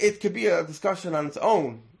it could be a discussion on its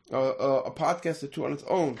own, a podcast or 2 on its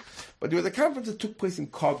own. But there was a conference that took place in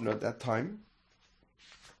Kovna at that time.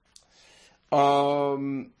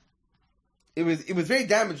 It was very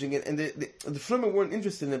damaging, and the Flumen weren't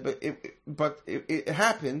interested in it, but it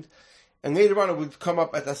happened, and later on it would come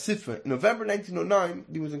up at a Sifra. In November 1909,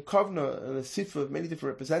 there was in Kovna a Sifra of many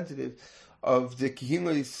different representatives of the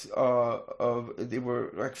Kehilas, they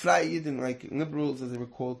were like Freie and like liberals as they were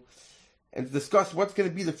called, and to discuss what's going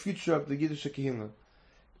to be the future of the Yiddish Kehila.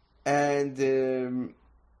 And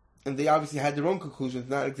they obviously had their own conclusions,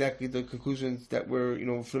 not exactly the conclusions that were,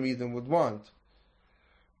 Flumen would want.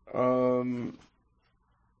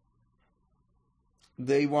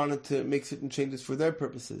 They wanted to make certain changes for their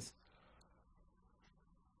purposes.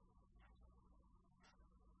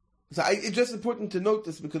 So it's just important to note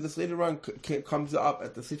this because this later on comes up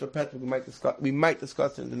at the Sefer Pet. We might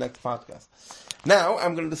discuss it in the next podcast. Now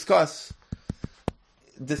I'm going to discuss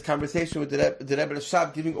this conversation with the Rebbe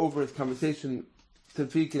Rashab, giving over his conversation to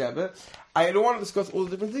the Rebbe. I don't want to discuss all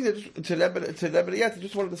the different things to Rebbe yet. I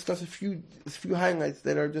just want to discuss a few highlights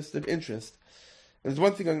that are just of interest. There's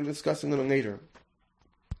one thing I'm going to discuss a little later.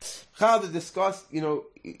 How to discuss,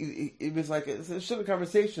 it was like a short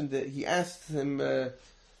conversation that he asked him, the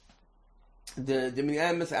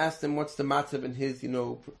Miniamis asked him what's the matzav in his,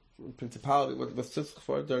 principality, what was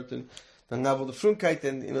Tzitz and the level of Frunkheit,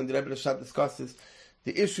 and, the Rebbe Rashab discusses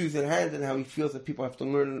the issues at hand and how he feels that people have to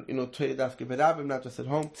learn, Torah Dafke Berabim, not just at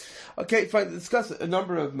home. Okay, fine, discuss a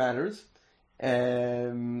number of matters.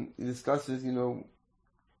 He discusses,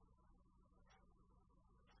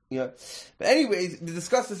 yeah. But anyways, we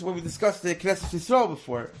discussed this when we discussed the Knesset Yisrael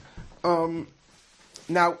before.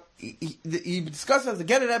 Now, he discussed as the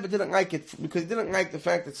Getter Rebbe didn't like it because he didn't like the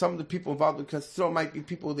fact that some of the people involved in Knesset Yisrael might be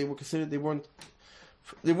people they were considered they weren't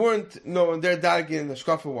in their dargin and the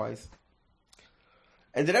shkafa wise.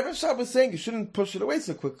 And the Rebbe Shab was saying you shouldn't push it away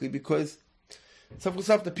so quickly because some of the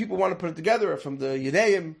stuff that people want to put it together are from the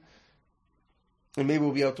Yedeim, and maybe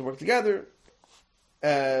we'll be able to work together.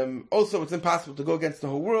 Also, it's impossible to go against the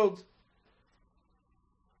whole world.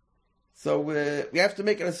 So we have to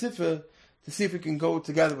make an asifa to see if we can go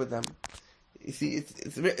together with them. You see,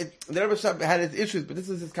 the Rebbe Shab had his issues, but this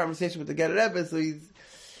is his conversation with the Getter Rebbe. So and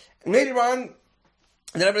later on,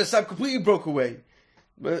 the Rebbe Shab completely broke away.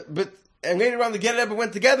 And later on, the Getter Rebbe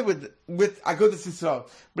went together with Agudas Yisrael.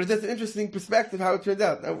 But that's an interesting perspective how it turned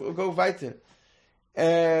out. Now we'll go weiter.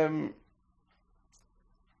 The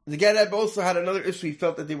Getter Rebbe also had another issue. He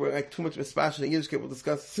felt that they were like too much mispashon in Yiddishkeit. We'll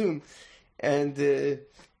discuss soon. And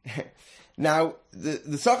now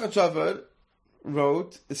the Sachat Shavar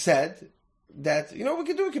said that we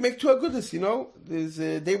can do. We can make two agudas.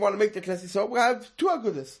 They want to make the Knesset, so we'll have two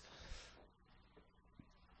agudas.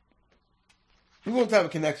 We won't have a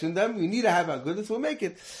connection with them. We need to have agudas. We'll make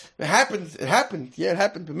it. It happened. Yeah, it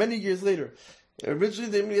happened. But many years later. Originally,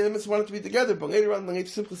 the Amos wanted to be together, but later on, the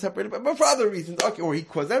simply separated, but for other reasons. Okay, or he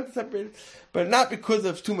caused them to separate, but not because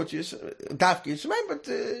of too much dafki yishmael, but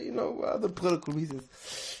other political reasons.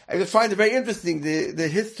 I just find it very interesting the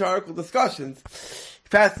historical discussions,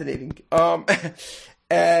 fascinating. What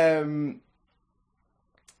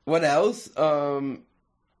else? The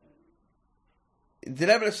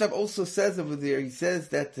Rebbe Rashab also says over there. He says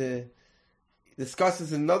that.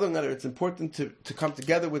 Discusses in another letter, it's important to come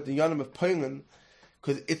together with the Yonim of Poland,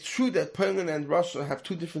 because it's true that Poland and Russia have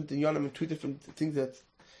two different Yonim and two different things that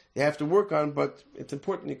they have to work on, but it's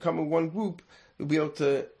important you come in one group, you'll be able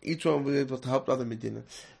to, each one will be able to help the other Medina.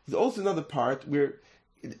 There's also another part where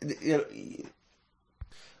the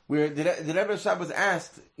Rebbe Rashab was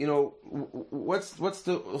asked, what's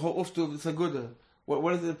the whole uftu of the Saguda?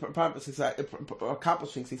 What is the purpose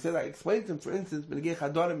accomplishing? So he said, I explained to him, for instance,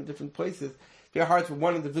 in different places, it's very hard for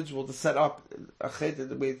one individual to set up a cheder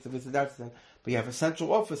the way it's but you have a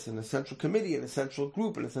central office and a central committee and a central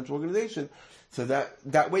group and a central organization, so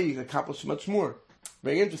that way you can accomplish much more.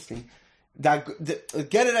 Very interesting. The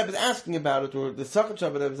Getter Rebbe is asking about it, or the Sachat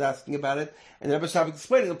Shavar was asking about it, and the Rebbe Shab is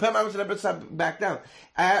explaining. The Rebbe Shab back down.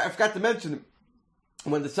 I forgot to mention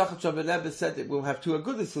when the Sachat Shavar Rebbe said that we'll have two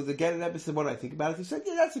agudas, so the Getter Rebbe said, "What do I think about it?" He said,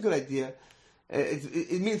 "Yeah, that's a good idea.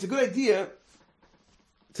 It means it's a good idea.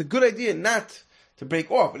 It's a good idea not to break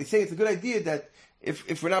off, but he's saying it's a good idea that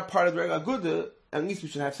if we're not part of the regular aguda, at least we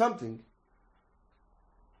should have something.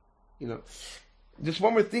 Just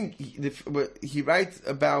one more thing. He writes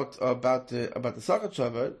about the Sachat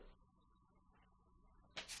Shavar.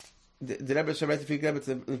 The Rebbe Shab writes, it's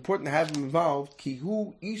important to have him involved.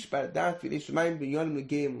 Kihu ish baradat v'leishamayim b'yonim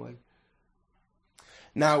l'geim.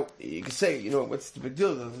 Now you can say, what's the big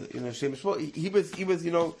deal? He was,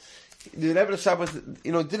 the Rebbe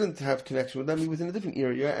Shab didn't have connection with them. He was in a different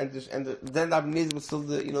area, and then Abinez was still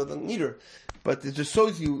the leader. But it just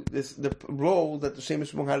shows you the role that the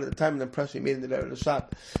Shemesh Shmuel had at the time and the impression he made in the Rebbe Shab.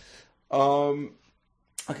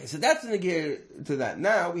 Okay, so that's in the gear to that.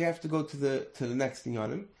 Now we have to go to the next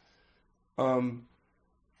Yonim.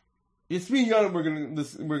 There's three Yonim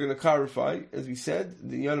we're gonna clarify, as we said: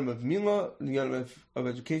 the Yonim of Milah, the Yonim of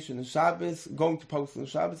education and Shabbos, going to post on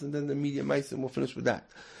Shabbos, and then the media mice, and we'll finish with that.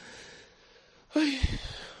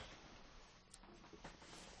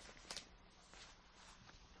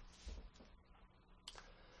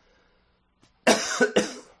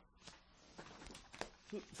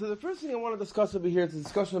 So the first thing I want to discuss over here is a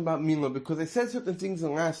discussion about Milah, because I said certain things the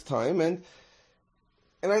last time, and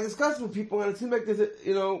I discussed with people, and it seems like there's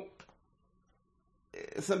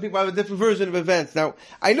some people have a different version of events. Now,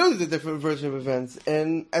 I know there's a different version of events,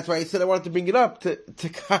 and that's why I said I wanted to bring it up to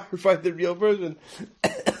clarify the real version.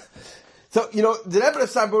 So, the Rebbe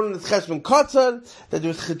Rashab wrote in the Cheshbon Kotzar that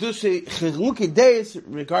there's Chedushi Deis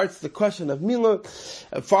regards to the question of Milah.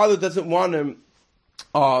 A father doesn't want to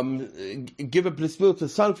give a bris milah to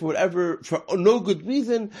his son for no good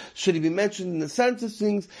reason. Should he be mentioned in the census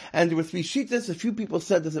things? And there were 3 shittas. A few people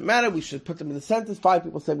said doesn't matter, we should put them in the census. 5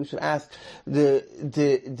 people said we should ask the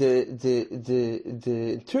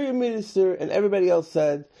interior minister, and everybody else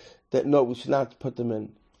said that no, we should not put them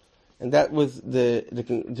in. And that was the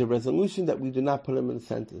resolution, that we do not put them in the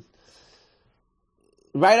census.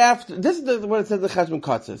 Right after, this is what it says in the Cheshbon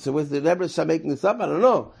Kotzar. So was the Rebbe Rashab making this up? I don't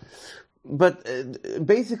know. But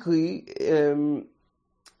basically,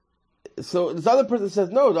 so this other person says,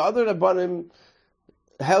 no, the other Rabbanim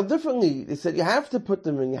held differently. They said you have to put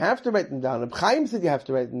them in, you have to write them down. Reb Chaim said you have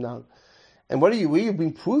to write them down. And what are you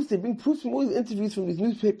being proofs? They're being proofs from all these interviews from these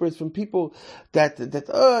newspapers, from people that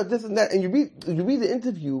this and that. And you read the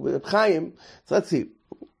interview with Reb Chaim. So let's see.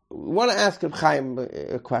 We want to ask Reb Chaim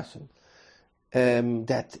a question.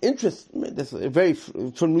 That interest, that's a very,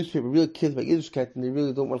 from newspaper, really cares about Yiddishkeit, and they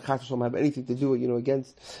really don't want Chas V'Shalom to have anything to do with,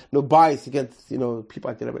 against, no bias against, people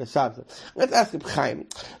like the Rebbe Rashab. Let's ask Reb Chaim.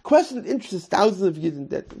 Question that interests thousands of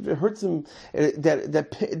Yidden, that hurts them,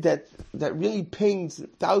 that really pains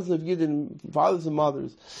thousands of Yidden, fathers and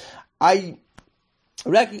mothers. I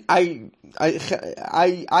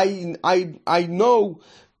know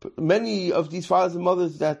many of these fathers and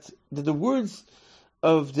mothers that the words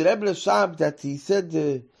of the Rebbe Rashab, that he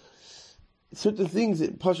said certain things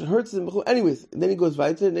that Pasha hurts him. Anyways, and then he goes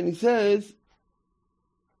weiter, and then he says,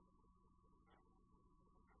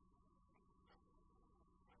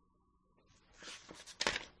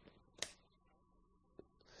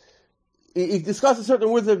 he discusses certain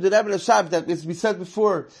words of the Rebbe Rashab that we said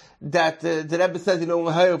before, that the Rebbe says,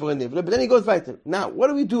 but then he goes weiter. Now, what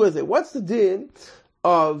do we do with it? What's the din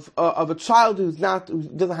of a child who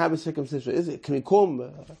doesn't have a circumcision? Can we call him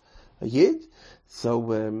a Yid? So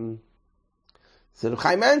the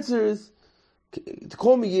Chaim answers, to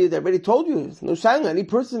call him a Yid, I already told you, it's no shayla. Any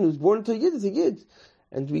person who's born into a Yid is a Yid,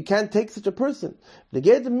 and we can't take such a person. The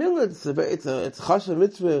Ged Milah, it's a chashav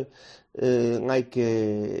mitzvah,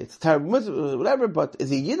 it's a terrible mitzvah, whatever. But is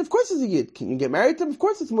he a Yid? Of course he's a Yid. Can you get married to him? Of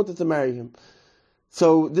course it's mutter to marry him.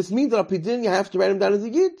 So this means that al pidin you have to write him down as a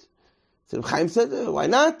Yid. So Chaim said, why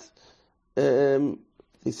not?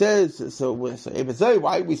 He says, so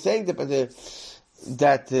why are we saying that by the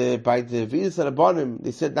Vidus Rabbanim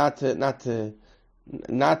they said not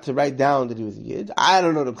to write down that he was a Yid? I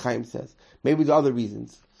don't know what Chaim says. Maybe there are other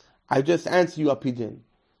reasons. I just answer you apidin.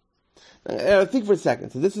 Think for a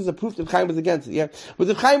second. So this is a proof that Chaim was against it. Yeah, was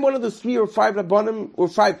the Chaim one of those 3 or 5 Rabbanim, or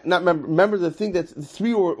 5? Not remember the thing that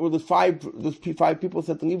 3 or the 5. Those 5 people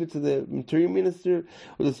said to leave it to the interior minister,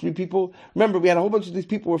 or the 3 people. Remember, we had a whole bunch of these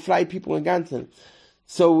people were fly people in Gansen.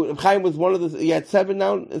 So Chaim was one of those. He had 7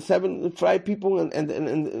 fly people, and I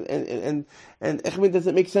mean, does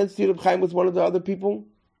it make sense to you that Chaim was one of the other people?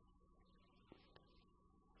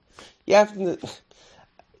 Yeah, Chaim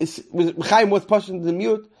was pushing the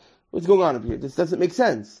mute. What's going on over here? This doesn't make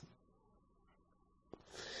sense.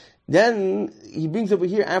 Then he brings over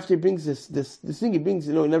here, after he brings this thing, he brings,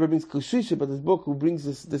 he never brings Kushisha, but this book, who brings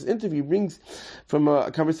this interview, brings from a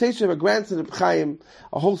conversation of a grandson of Chaim,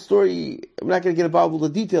 a whole story. I'm not going to get involved with the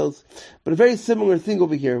details, but a very similar thing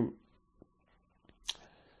over here,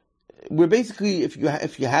 where basically, if you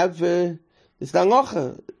have this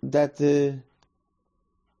langocha, that there's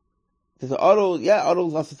an Otto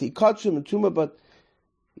is also to Kachim and Truma, but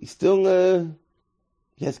he still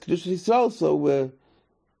he has Kedusha Yisrael, so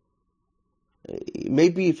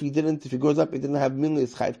maybe if he grows up, he didn't have Milah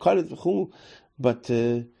Chayiv Karet v'chumu, but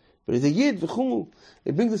he's a Yid v'chumu.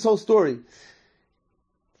 It brings this whole story.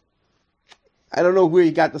 I don't know where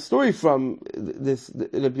he got the story from, this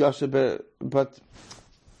Rabbi Yosha, but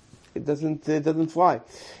it doesn't fly.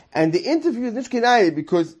 And the interview is nishkinai,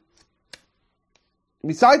 because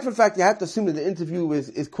besides the fact you have to assume that the interview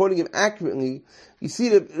is quoting him accurately, you see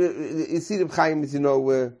the Chaim is,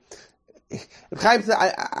 Chaim said,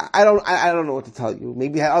 I don't know what to tell you.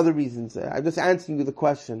 Maybe he had other reasons. I'm just answering you the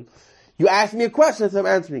question. You asked me a question, so I'm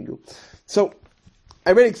answering you. So,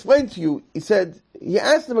 I already explained to you, he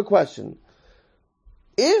asked him a question.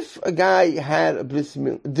 If a guy had a bris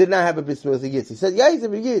milah, did not have a bris milah as a Yid, he said, yeah, he's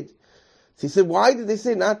a Yid. So he said, why did they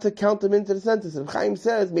say not to count him into the census? And Chaim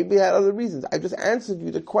says, maybe they had other reasons. I just answered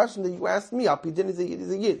you the question that you asked me. Al-Pidin is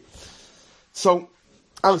a Yid. So,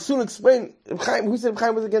 I'll soon explain. Who said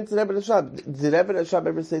Chaim was against the Rebbe Rashab? Did the Rebbe Rashab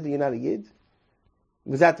ever say that you're not a Yid?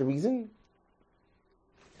 Was that the reason?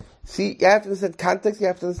 See, you have to understand context, you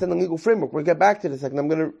have to understand the legal framework. We'll get back to this, and I'm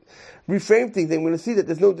going to reframe things, and we're going to see that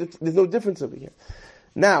there's no difference over here.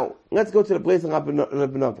 Now, let's go to the place of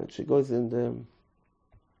Rabinovich. It goes in the...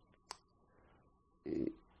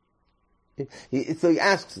 So he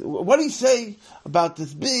asks, what do you say about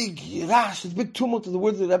this big rash, this big tumult of the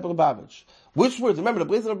words of the Rebbe Lubavitch? Which words? Remember, the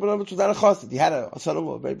place of Rabinovich was not a chassid. He had a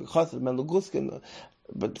son-in-law, a very big chassid, Mendel Guskin,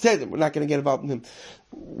 but said we're not going to get involved in him.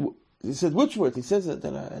 He said, which words? He says that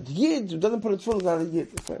a yid who doesn't put its foot is not a yid.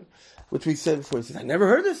 Which we said before. He said, I never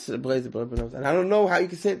heard this, and I don't know how you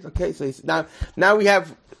can say it. Okay, so he said, now we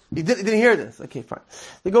have, he didn't hear this. Okay, fine.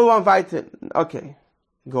 They go on weiter. Okay,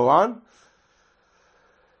 go on.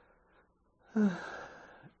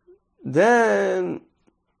 Then,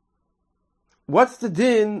 what's the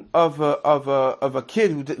din of a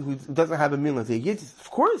kid who doesn't have a milah?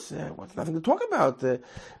 Of course, what's nothing to talk about? Of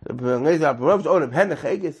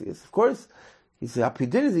course, he said,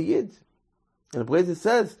 Apidin is a yid. And the Blazer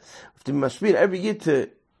says, if the mashmir every year to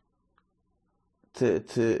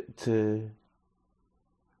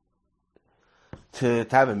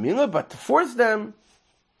have a milah, but to force them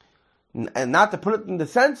and not to put it in the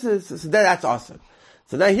senses, so that's awesome.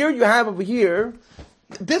 So now here you have over here,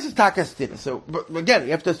 this is takastin. So, but again,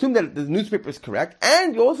 you have to assume that the newspaper is correct,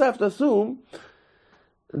 and you also have to assume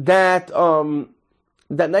that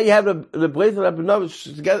that now you have the Blazer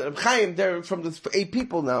Rabinovich together, Chaim, they're from the 8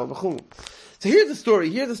 people now. So here's the story.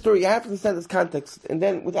 You have to understand this context. And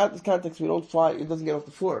then without this context, we don't fly. It doesn't get off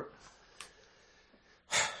the floor.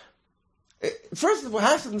 First of all, we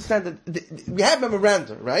have to understand that we have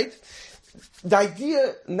memoranda, right? The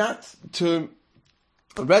idea not to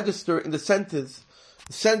register in the census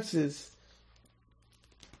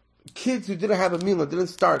kids who didn't have a milah didn't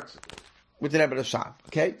start with the Rebbe Shab,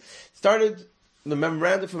 okay? Started the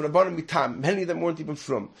memorandum from Rabbanim Mitam. Many of them weren't even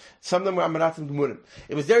from. Some of them were Amaratim Gemurim.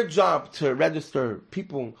 It was their job to register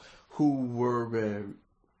people who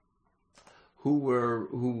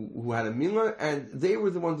had a milah, and they were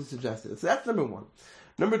the ones who suggested it. So that's number one.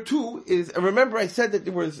 Number two is, and remember I said that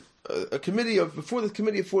there was a committee of, before this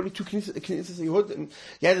committee of 42 Knesset Yehudim,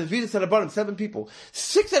 you had the Vidas at Rabbanim, 7 people.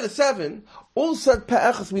 6 out of 7 all said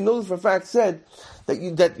Pe'echas, we know this for a fact, said that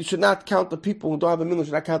you should not count the people who don't have a milah, you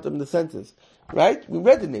should not count them in the census. Right? We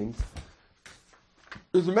read the names.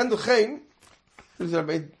 There's a Mendel Chaim, there's a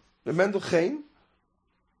Mendel Chaim,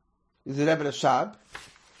 there's a Rebbe Shab,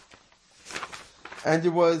 and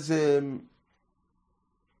there was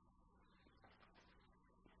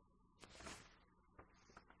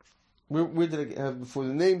where did I have before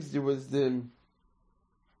the names? There was the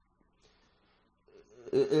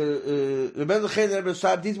Mendel Chaim and Rebbe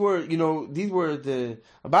Shab. These were the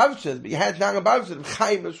Abaviches, but you had now Abaviches,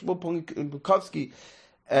 Chaim, Shmuel Bukovsky,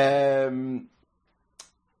 Chaim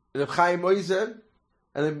Moiser,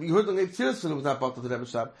 and you heard the name Tzirson who was not part of the Rebbe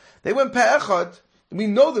Shab. They went Pe'echad. We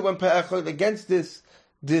know they went Pe'echad against this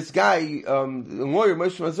guy, the lawyer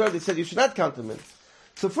Moshe Mazur. They said you should not count him in.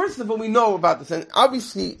 So first of all, we know about this, and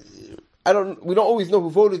obviously, we don't always know who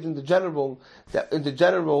voted in the general Knesset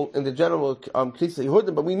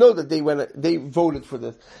Yehudim, but we know that they voted for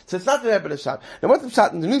this. So it's not the Rebbe Shab. Now what's the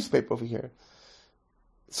shot in the newspaper over here?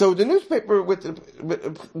 So the newspaper with the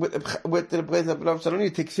place of I don't need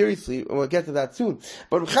to take seriously, and we'll get to that soon.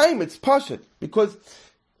 But Chaim, it's Pashut, because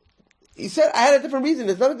he said, I had a different reason.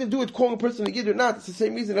 It's nothing to do with calling a person a Yid or not. It's the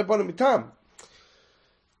same reason Rabbanim Mitam.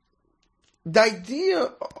 The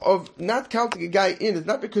idea of not counting a guy in is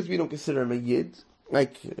not because we don't consider him a Yid,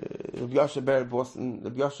 like Rabbi Yasha Ber Boston,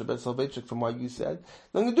 Rabbi Yasha Ber Salvechik from what you said.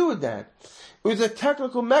 Nothing to do with that. It was a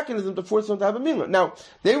technical mechanism to force him to have a milah. Now,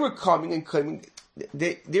 they were coming and claiming,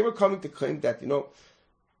 they were coming to claim that,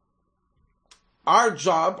 our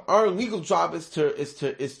legal job is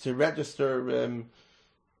to register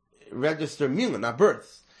milah, not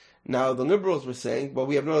births. Now, the liberals were saying, well,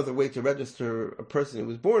 we have no other way to register a person who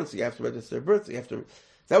was born, so you have to register a birth,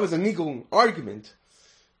 that was a legal argument.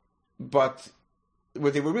 But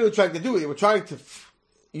what they were really trying to do, they were trying to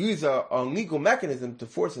use a legal mechanism to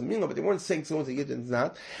force a milah, but they weren't saying someone's a yid and it's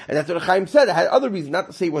not. And that's what Chaim said. I had other reasons not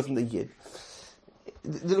to say he wasn't a yid.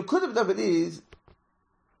 The likud of it is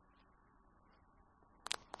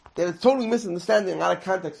that it's totally misunderstanding a lot of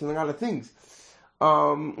context and a lot of things.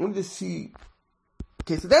 Let me just see.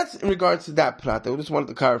 Okay, so that's in regards to that prat. I just wanted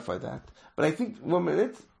to clarify that. But I think, 1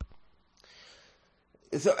 minute.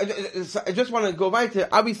 So I just want to go right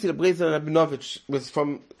to, obviously the Blazer Rabinovich was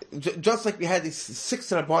from, just like we had these 6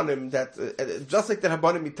 Rabbanim that, just like the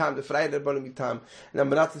Rabbanim Mitam, the Friday Rabbanim Mitam, and the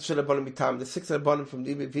Maratzit Rabbanim Mitam, the 6 Rabbanim from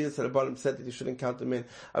the Venus Rabbanim said that you shouldn't count them in.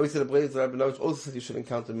 Obviously the Blazer Rabinovich also said you shouldn't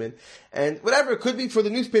count them in. And whatever, it could be for the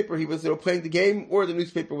newspaper, he was playing the game, or the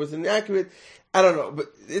newspaper was inaccurate. I don't know, but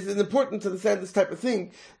it's important to understand this type of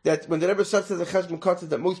thing, that when the Rebbe Shach says a Cheshbon Kotzes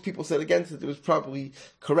that most people said against it was probably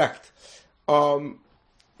correct.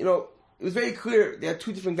 It was very clear, they had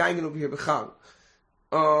 2 different gangen over here, B'chal.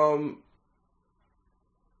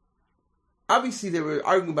 Obviously they were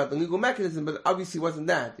arguing about the legal mechanism, but obviously it wasn't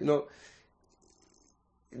that, The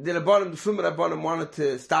Fuma Rabbanim wanted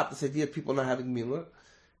to stop this idea of people not having milah.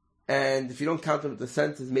 And if you don't count them at the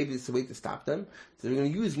senses, maybe it's a way to stop them. So they're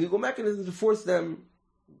going to use legal mechanisms to force them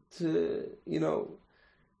to,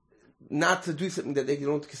 not to do something that they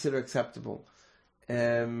don't consider acceptable.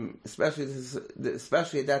 Especially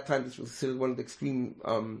at that time, this was considered one of the extreme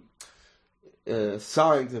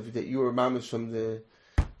signs of that you were mamish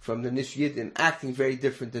from the Nish Yid and acting very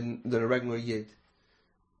different than a regular Yid.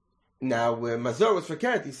 Now, where Mazor was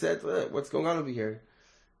forget, he said, "What's going on over here?"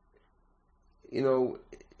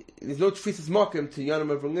 There's no tefisas makom to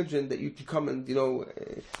Yanam of religion that you can come and,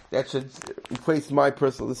 that should replace my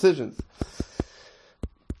personal decisions.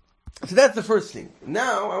 So that's the first thing.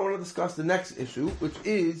 Now I want to discuss the next issue, which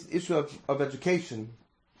is issue of education.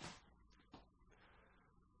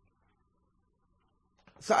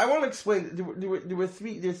 So I want to explain,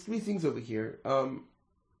 there's 3 things over here.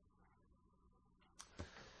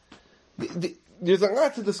 There's a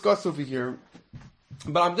lot to discuss over here,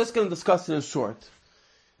 but I'm just going to discuss it in short.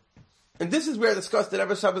 And this is where I discussed that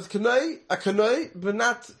Erev Shabbos kanoi, but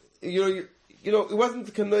not, it wasn't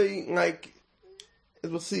a kanoi like,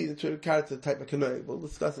 as we'll see, the character type of kanoi. We'll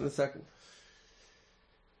discuss in a second.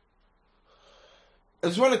 I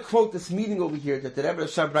just want to quote this meeting over here that the Rebbe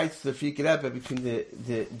Rashab writes to the Frierdiker Rebbe between the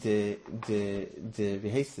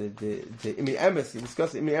Imi Emes. He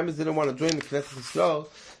discussed Imi Emes didn't want to join the Knesset Yisrael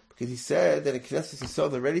because he said that in Knesset Yisrael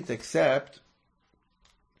they're ready to accept.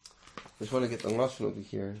 I just want to get the lashon over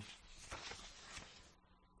here.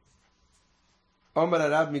 Omar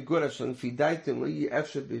Arab Migurashon Fidaitim lo yi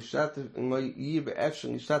efshar b'yishatev lo yi be'efshar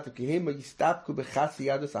yishatev kihema yistabku b'chasi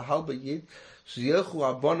yadus ahalba yid sheyelchu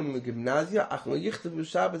abonim l'gymnazia ach lo yichtav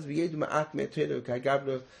b'shabbos v'yedu ma'at me'atera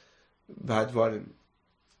v'kagablo b'hadvarim.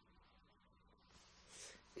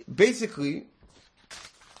 Basically,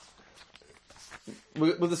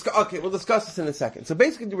 we'll discuss this in a second. So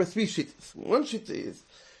basically there were 3 shittas. One shitta is,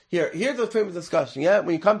 here's a famous discussion, when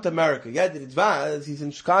you come to America, the Rizvaz, he's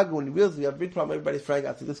in Chicago, and he realizes we have a big problem, everybody's frying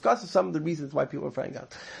out. So he discusses some of the reasons why people are frying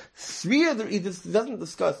out. He doesn't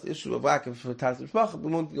discuss the issue of lack of Taz Mishpachah,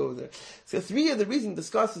 we won't go there. So 3 of the reasons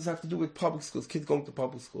discusses have to do with public schools, kids going to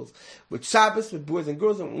public schools, with Shabbos, with boys and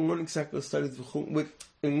girls, and learning secular studies,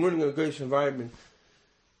 in learning a Jewish environment.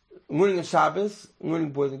 Learning a Shabbos,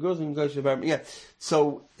 learning boys and girls, and Jewish environment. Yeah.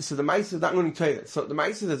 So the Maisa is not learning Torah. So the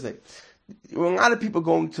Maisa is like, there were a lot of people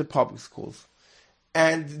going to public schools.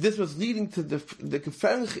 And this was leading to the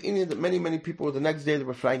gefährliche Indian that many people the next day they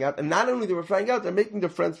were flying out. And not only they were flying out, they're making their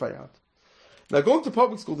friends fly out. Now going to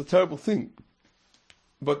public school is a terrible thing.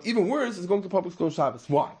 But even worse is going to public school on Shabbos.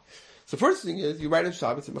 Why? So first thing is, you write in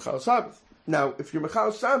Shabbos and Mechal Shabbos. Now, if you're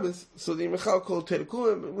Mechal Shabbos, so the Mechal Kol Torah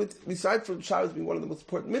Kulim, besides from Shabbos being one of the most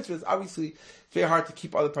important mitzvahs, obviously it's very hard to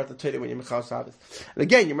keep other parts of Torah when you're Mechal Shabbos. And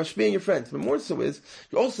again, you're mashpeing your friends. But more so is,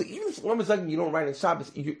 you also, even if you don't write in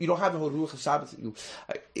Shabbos, you don't have the whole Ruach of Shabbos.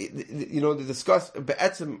 They discuss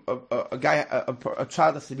be'etzim, a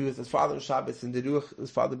child has to be with his father on Shabbos, and the Ruach, his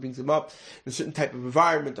father brings him up in a certain type of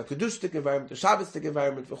environment, a Kedushtik environment, a Shabbostik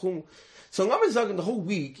environment, so in the whole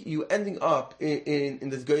week, you ending up in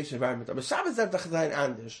this Goyish environment. But Shabbos there's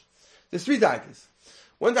 3 dagas.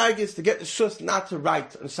 One daga is to get the shus not to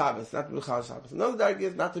write on Shabbos, not to be Chal Shabbos. Another daga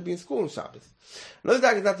is not to be in school on Shabbos. Another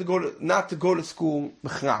daga is not to go to school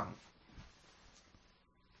b'chram.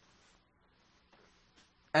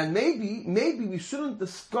 And maybe we shouldn't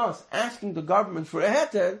discuss asking the government for a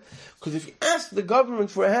heter, because if you ask the government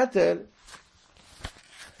for a heter,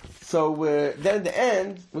 so then in the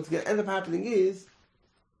end, what's going to end up happening is,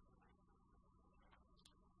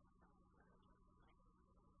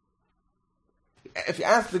 if you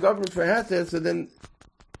ask the government for a heter, so then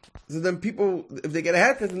people, if they get a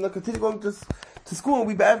heter, then they'll continue going to school, and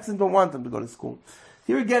we absent don't want them to go to school.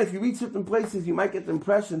 Here again, if you read certain places, you might get the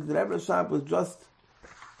impression that Rebbe Rashab was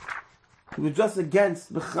just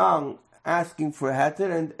against Bechang asking for a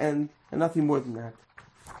heter, and nothing more than that.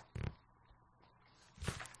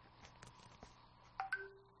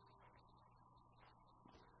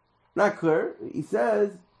 Not clear. He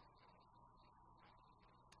says,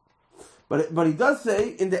 but he does say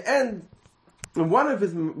in the end, in one of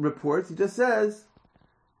his reports, he just says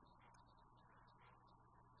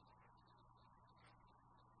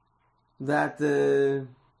that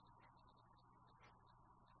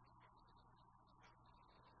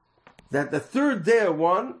that the third day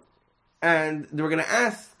one, and they were going to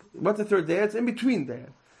ask, what's the third day? It's in between there.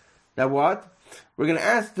 That what? We're going to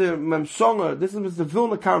ask the Memshonga, this was the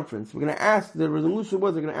Vilna conference, we're going to ask, the resolution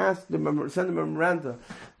was, they're going to ask, send a memoranda,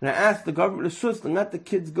 and ask the government to shush and let the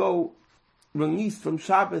kids go released from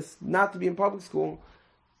Shabbos, not to be in public school,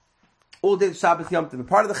 all day Shabbos Yom Tov.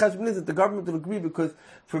 Part of the cheshbon is that the government will agree because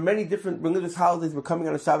for many different religious holidays were coming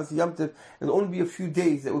on a Shabbos Yom Tov, and there'll only be a few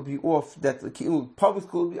days that would be off, that the public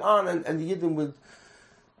school would be on, and the Yidden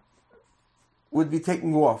would be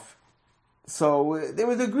taking off. So they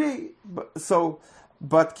would agree, but this was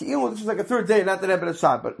like a third day, not the Rebbe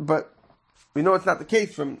Shab, but we know it's not the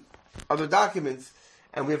case from other documents,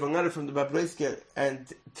 and we have a letter from the Babreska and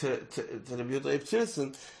to the WW1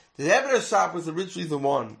 citizen. The Rebbe Shab was originally the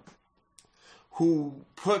one who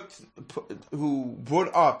brought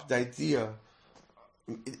up the idea.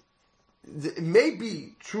 It may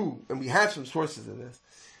be true, and we have some sources of this,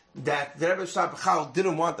 that the Rebbe Shab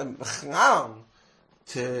didn't want them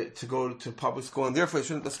to go to public school, and therefore he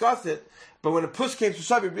shouldn't discuss it. But when a push came to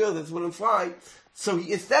Shabbat, he realized it wouldn't fly. So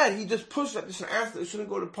he just pushed that they should ask that they shouldn't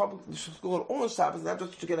go to public, they should go on Shabbos, not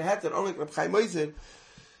just to get a hat. And only Reb Chaim Oizer,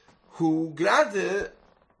 who gerade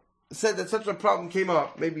said that such a problem came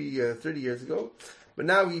up maybe 30 years ago, but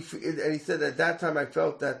now he said at that time I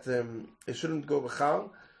felt that it shouldn't go b'chal.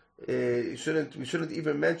 We shouldn't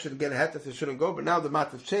even mention get a hat if it shouldn't go. But now the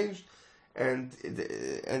math has changed. And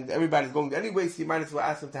everybody's going anyway, so you might as well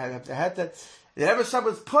ask them to have the heter. The Rebbe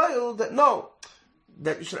Shabbos piled that no,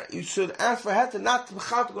 that you should ask for heter, not to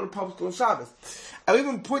go to public school on Shabbos. I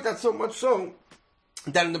even point out so much so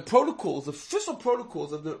that in the protocols, the official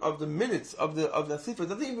protocols of the minutes of the sefer,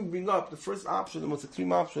 doesn't even bring up the first option, the most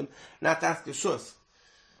extreme option, not to ask a shus.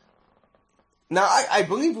 Now I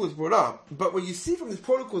believe it was brought up, but what you see from these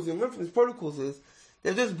protocols, you learn from these protocols is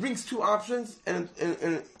it just brings two options, and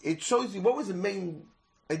it shows you what was the main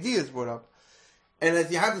ideas brought up. And as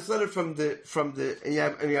you have this letter from the and you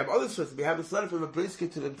have other sources, you have this letter from the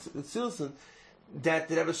Brisket to the citizen that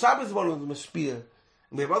the Rebbe Shabbos one was the Mashpia, and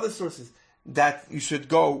we have other sources that you should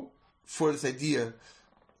go for this idea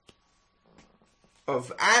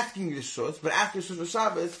of asking the shus, but asking the shus for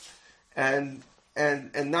Shabbos and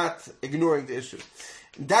not ignoring the issue.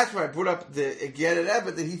 That's why I brought up the Gerrer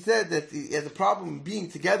Rebbe, that he said that he has a problem being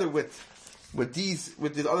together with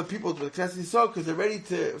the other people, with the Knesset Yisrael, because they're ready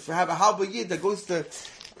to have a halba yid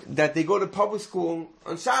that they go to public school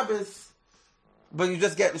on Shabbos, but you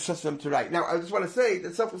just get the shus for them to write. Now, I just want to say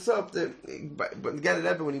that but the Gerrer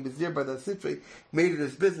Rebbe, when he was there by the Sifrei, made it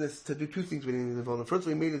his business to do two things when he was involved. First of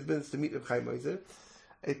all, he made it his business to meet Reb Chaim Oizer.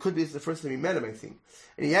 It could be it's the first time he met him, I think.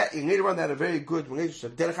 And he later on had a very good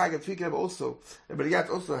relationship. Derech Agav Tzvika also, but he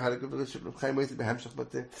also had a good relationship with Chaim Oizer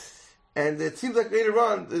Behemshach. And it seems like later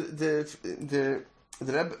on the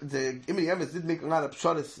Imri Emes did make a lot of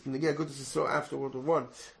pshatis in the Gea Gudas Yisrael after World War I,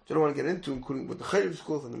 which I don't want to get into, including with the Chayriv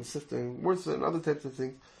schools and the Mesivta and Warsaw and other types of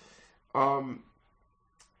things.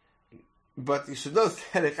 But you should know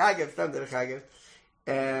Derech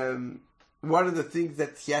Agav, one of the things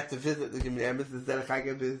that he had to visit the Imri Emes is the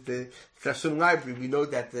Trashon library. We know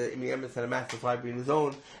that the Imri Emes had a massive library in his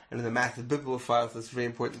own, and in the massive biblical files. That's very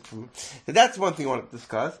important for him. So that's one thing I want to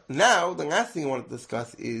discuss. Now, the last thing I want to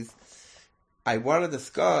discuss is I want to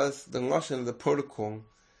discuss the lashon of the protocol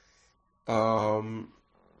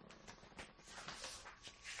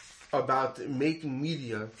about making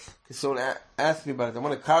media. Because someone asked me about it. I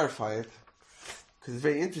want to clarify it because it's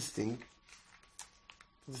very interesting.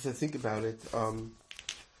 Just to think about it,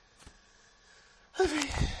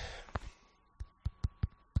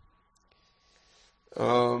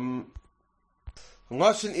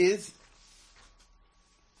 lashon is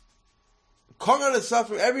Kol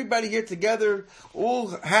Suffering. Everybody here together,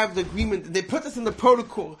 all have the agreement. They put this in the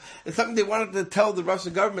protocol. It's something they wanted to tell the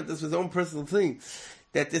Russian government. This was their own personal thing.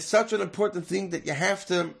 That it's such an important thing that you have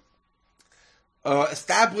to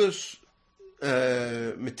establish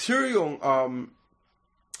material.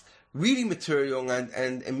 Reading material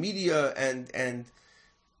and media and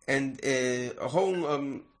a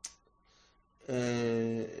whole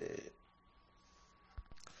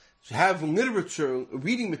to have literature,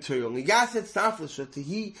 reading material. Yaset Saflisha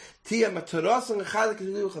Tihi Tia Mataras and Chalik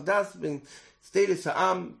Chadas being status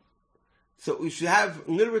Am So we should have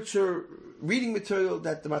literature, reading material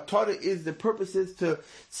that the matara is, the purpose is to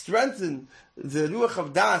strengthen the ruach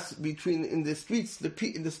of das in the streets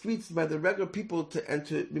by the regular people and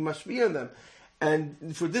to be mashpia on them.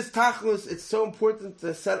 And for this tachlus, it's so important to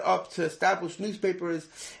establish newspapers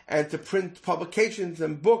and to print publications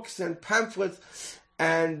and books and pamphlets,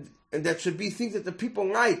 and that should be things that the people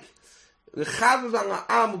like. As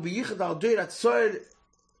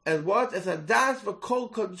what? As a das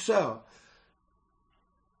v'kol kodshah.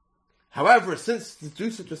 However, since to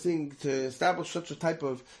do such a thing, to establish such a type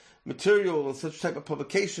of material and such type of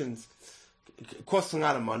publications, it costs a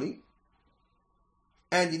lot of money,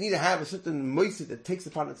 and you need to have a certain moiset that takes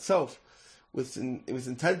upon itself with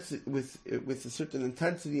a certain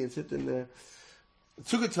intensity and certain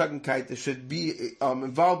zugetragenkeit that should be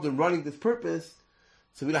involved in running this purpose.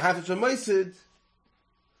 So we don't have such a moiset.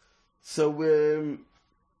 So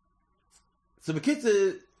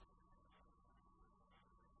Bekitza,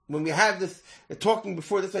 when we have this talking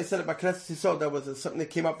before this, I said about Knesset Yisrael, that was something that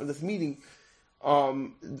came up in this meeting.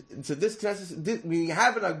 So this Knesset, when you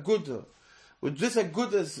have an aguda, with this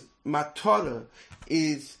aguda's matara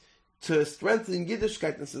is to strengthen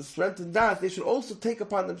Yiddishkeit and to strengthen that, they should also take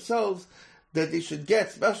upon themselves that they should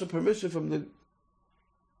get special permission from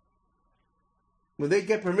when they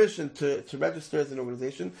get permission to register as an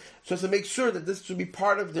organization, just to make sure that this should be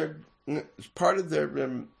part of their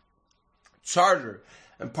charter,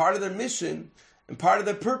 and part of their mission, and part of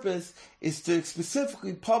their purpose is to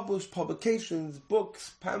specifically publish publications,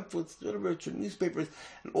 books, pamphlets, literature, newspapers,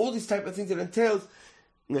 and all these type of things that entails.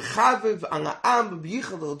 It's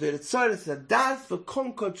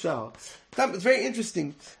very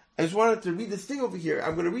interesting. I just wanted to read this thing over here.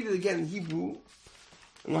 I'm going to read it again in Hebrew,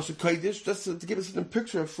 in Lashon Kodesh, just to give us a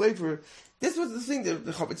picture of flavor. This was the thing that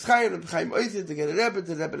the Chofetz Chaim, the Chaim Oizer, the Rebbe,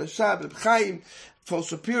 the Rebbe Rashab, the Chaim, Fol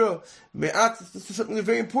Shapiro, Me'at. This was something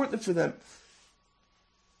very important for them.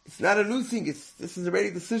 It's not a new thing. This is already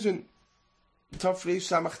a decision. Tofrei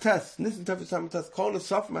Shamachtes. Listen, Tofrei Shamachtes. Kol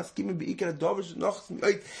Nesof Maskimin Beikar Adover Shenoch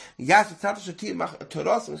Oit. Yas Tzat Shatir Mach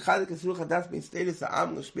Toros and Chalik Esruch Hadas Bein Steilis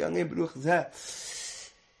Ha'am L'Shpi Angei Beruch Zeh.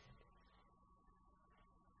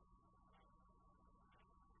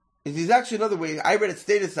 It is actually another way. I read it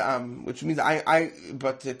status which means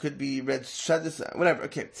but it could be read shadis, whatever.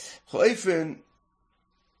 Okay, Choifen.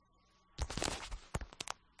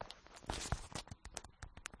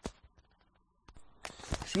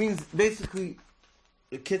 Which means basically,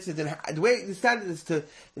 the kids said the way the standard is to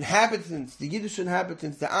inhabitants, the Yiddish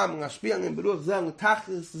inhabitants, the Am, Ngashpiang, and Beruch Zang,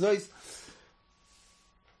 Tachlis, Zois.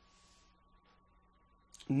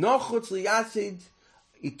 Nochutz liyasid.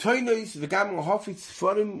 Itoinois v'gam hofitz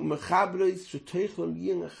forim umechabrois sheteichol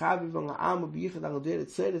yin achavi v'nga'am u'biyichad ang'oderet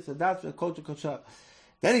tzeres adat v'koltu koshav.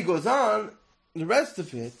 Then he goes on, the rest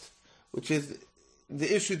of it, which is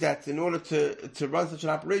the issue that in order to run such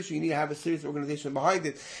an operation, you need to have a serious organization behind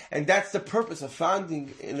it. And that's the purpose of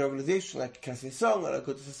founding an organization like Knesset Yisrael, like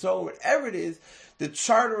Agudas Yisrael, whatever it is. The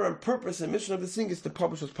charter and purpose and mission of this thing is to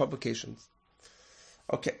publish those publications.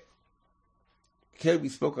 Okay. Okay, we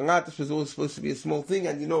spoke a lot. This was always supposed to be a small thing,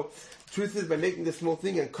 and the truth is, by making this small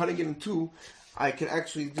thing and cutting it in two, I can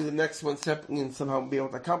actually do the next one separately and somehow be able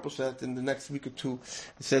to accomplish that in the next week or two,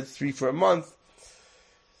 instead of 3 for a month.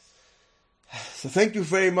 So thank you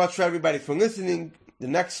very much for everybody for listening. The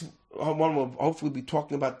next one will hopefully be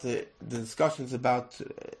talking about the discussions about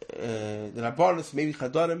the Rabbanos, maybe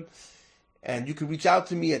Chadorim, and you can reach out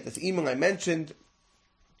to me at this email I mentioned.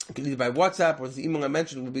 You can either by WhatsApp or the email I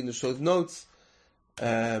mentioned will be in the show's notes.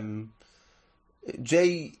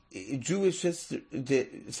 Jewish history,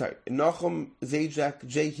 Nachum Zajac,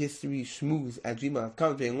 History Schmooze at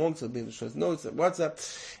gmail.com. Very long, so it'll be in the show's notes at WhatsApp.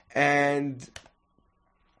 And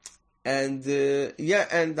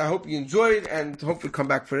I hope you enjoyed, and hopefully come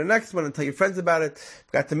back for the next one and tell your friends about it.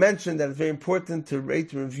 Forgot to mention that it's very important to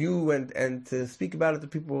rate and review and to speak about it to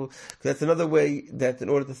people, because that's another way that in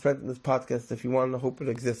order to strengthen this podcast, if you want to hope it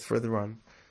exists further on.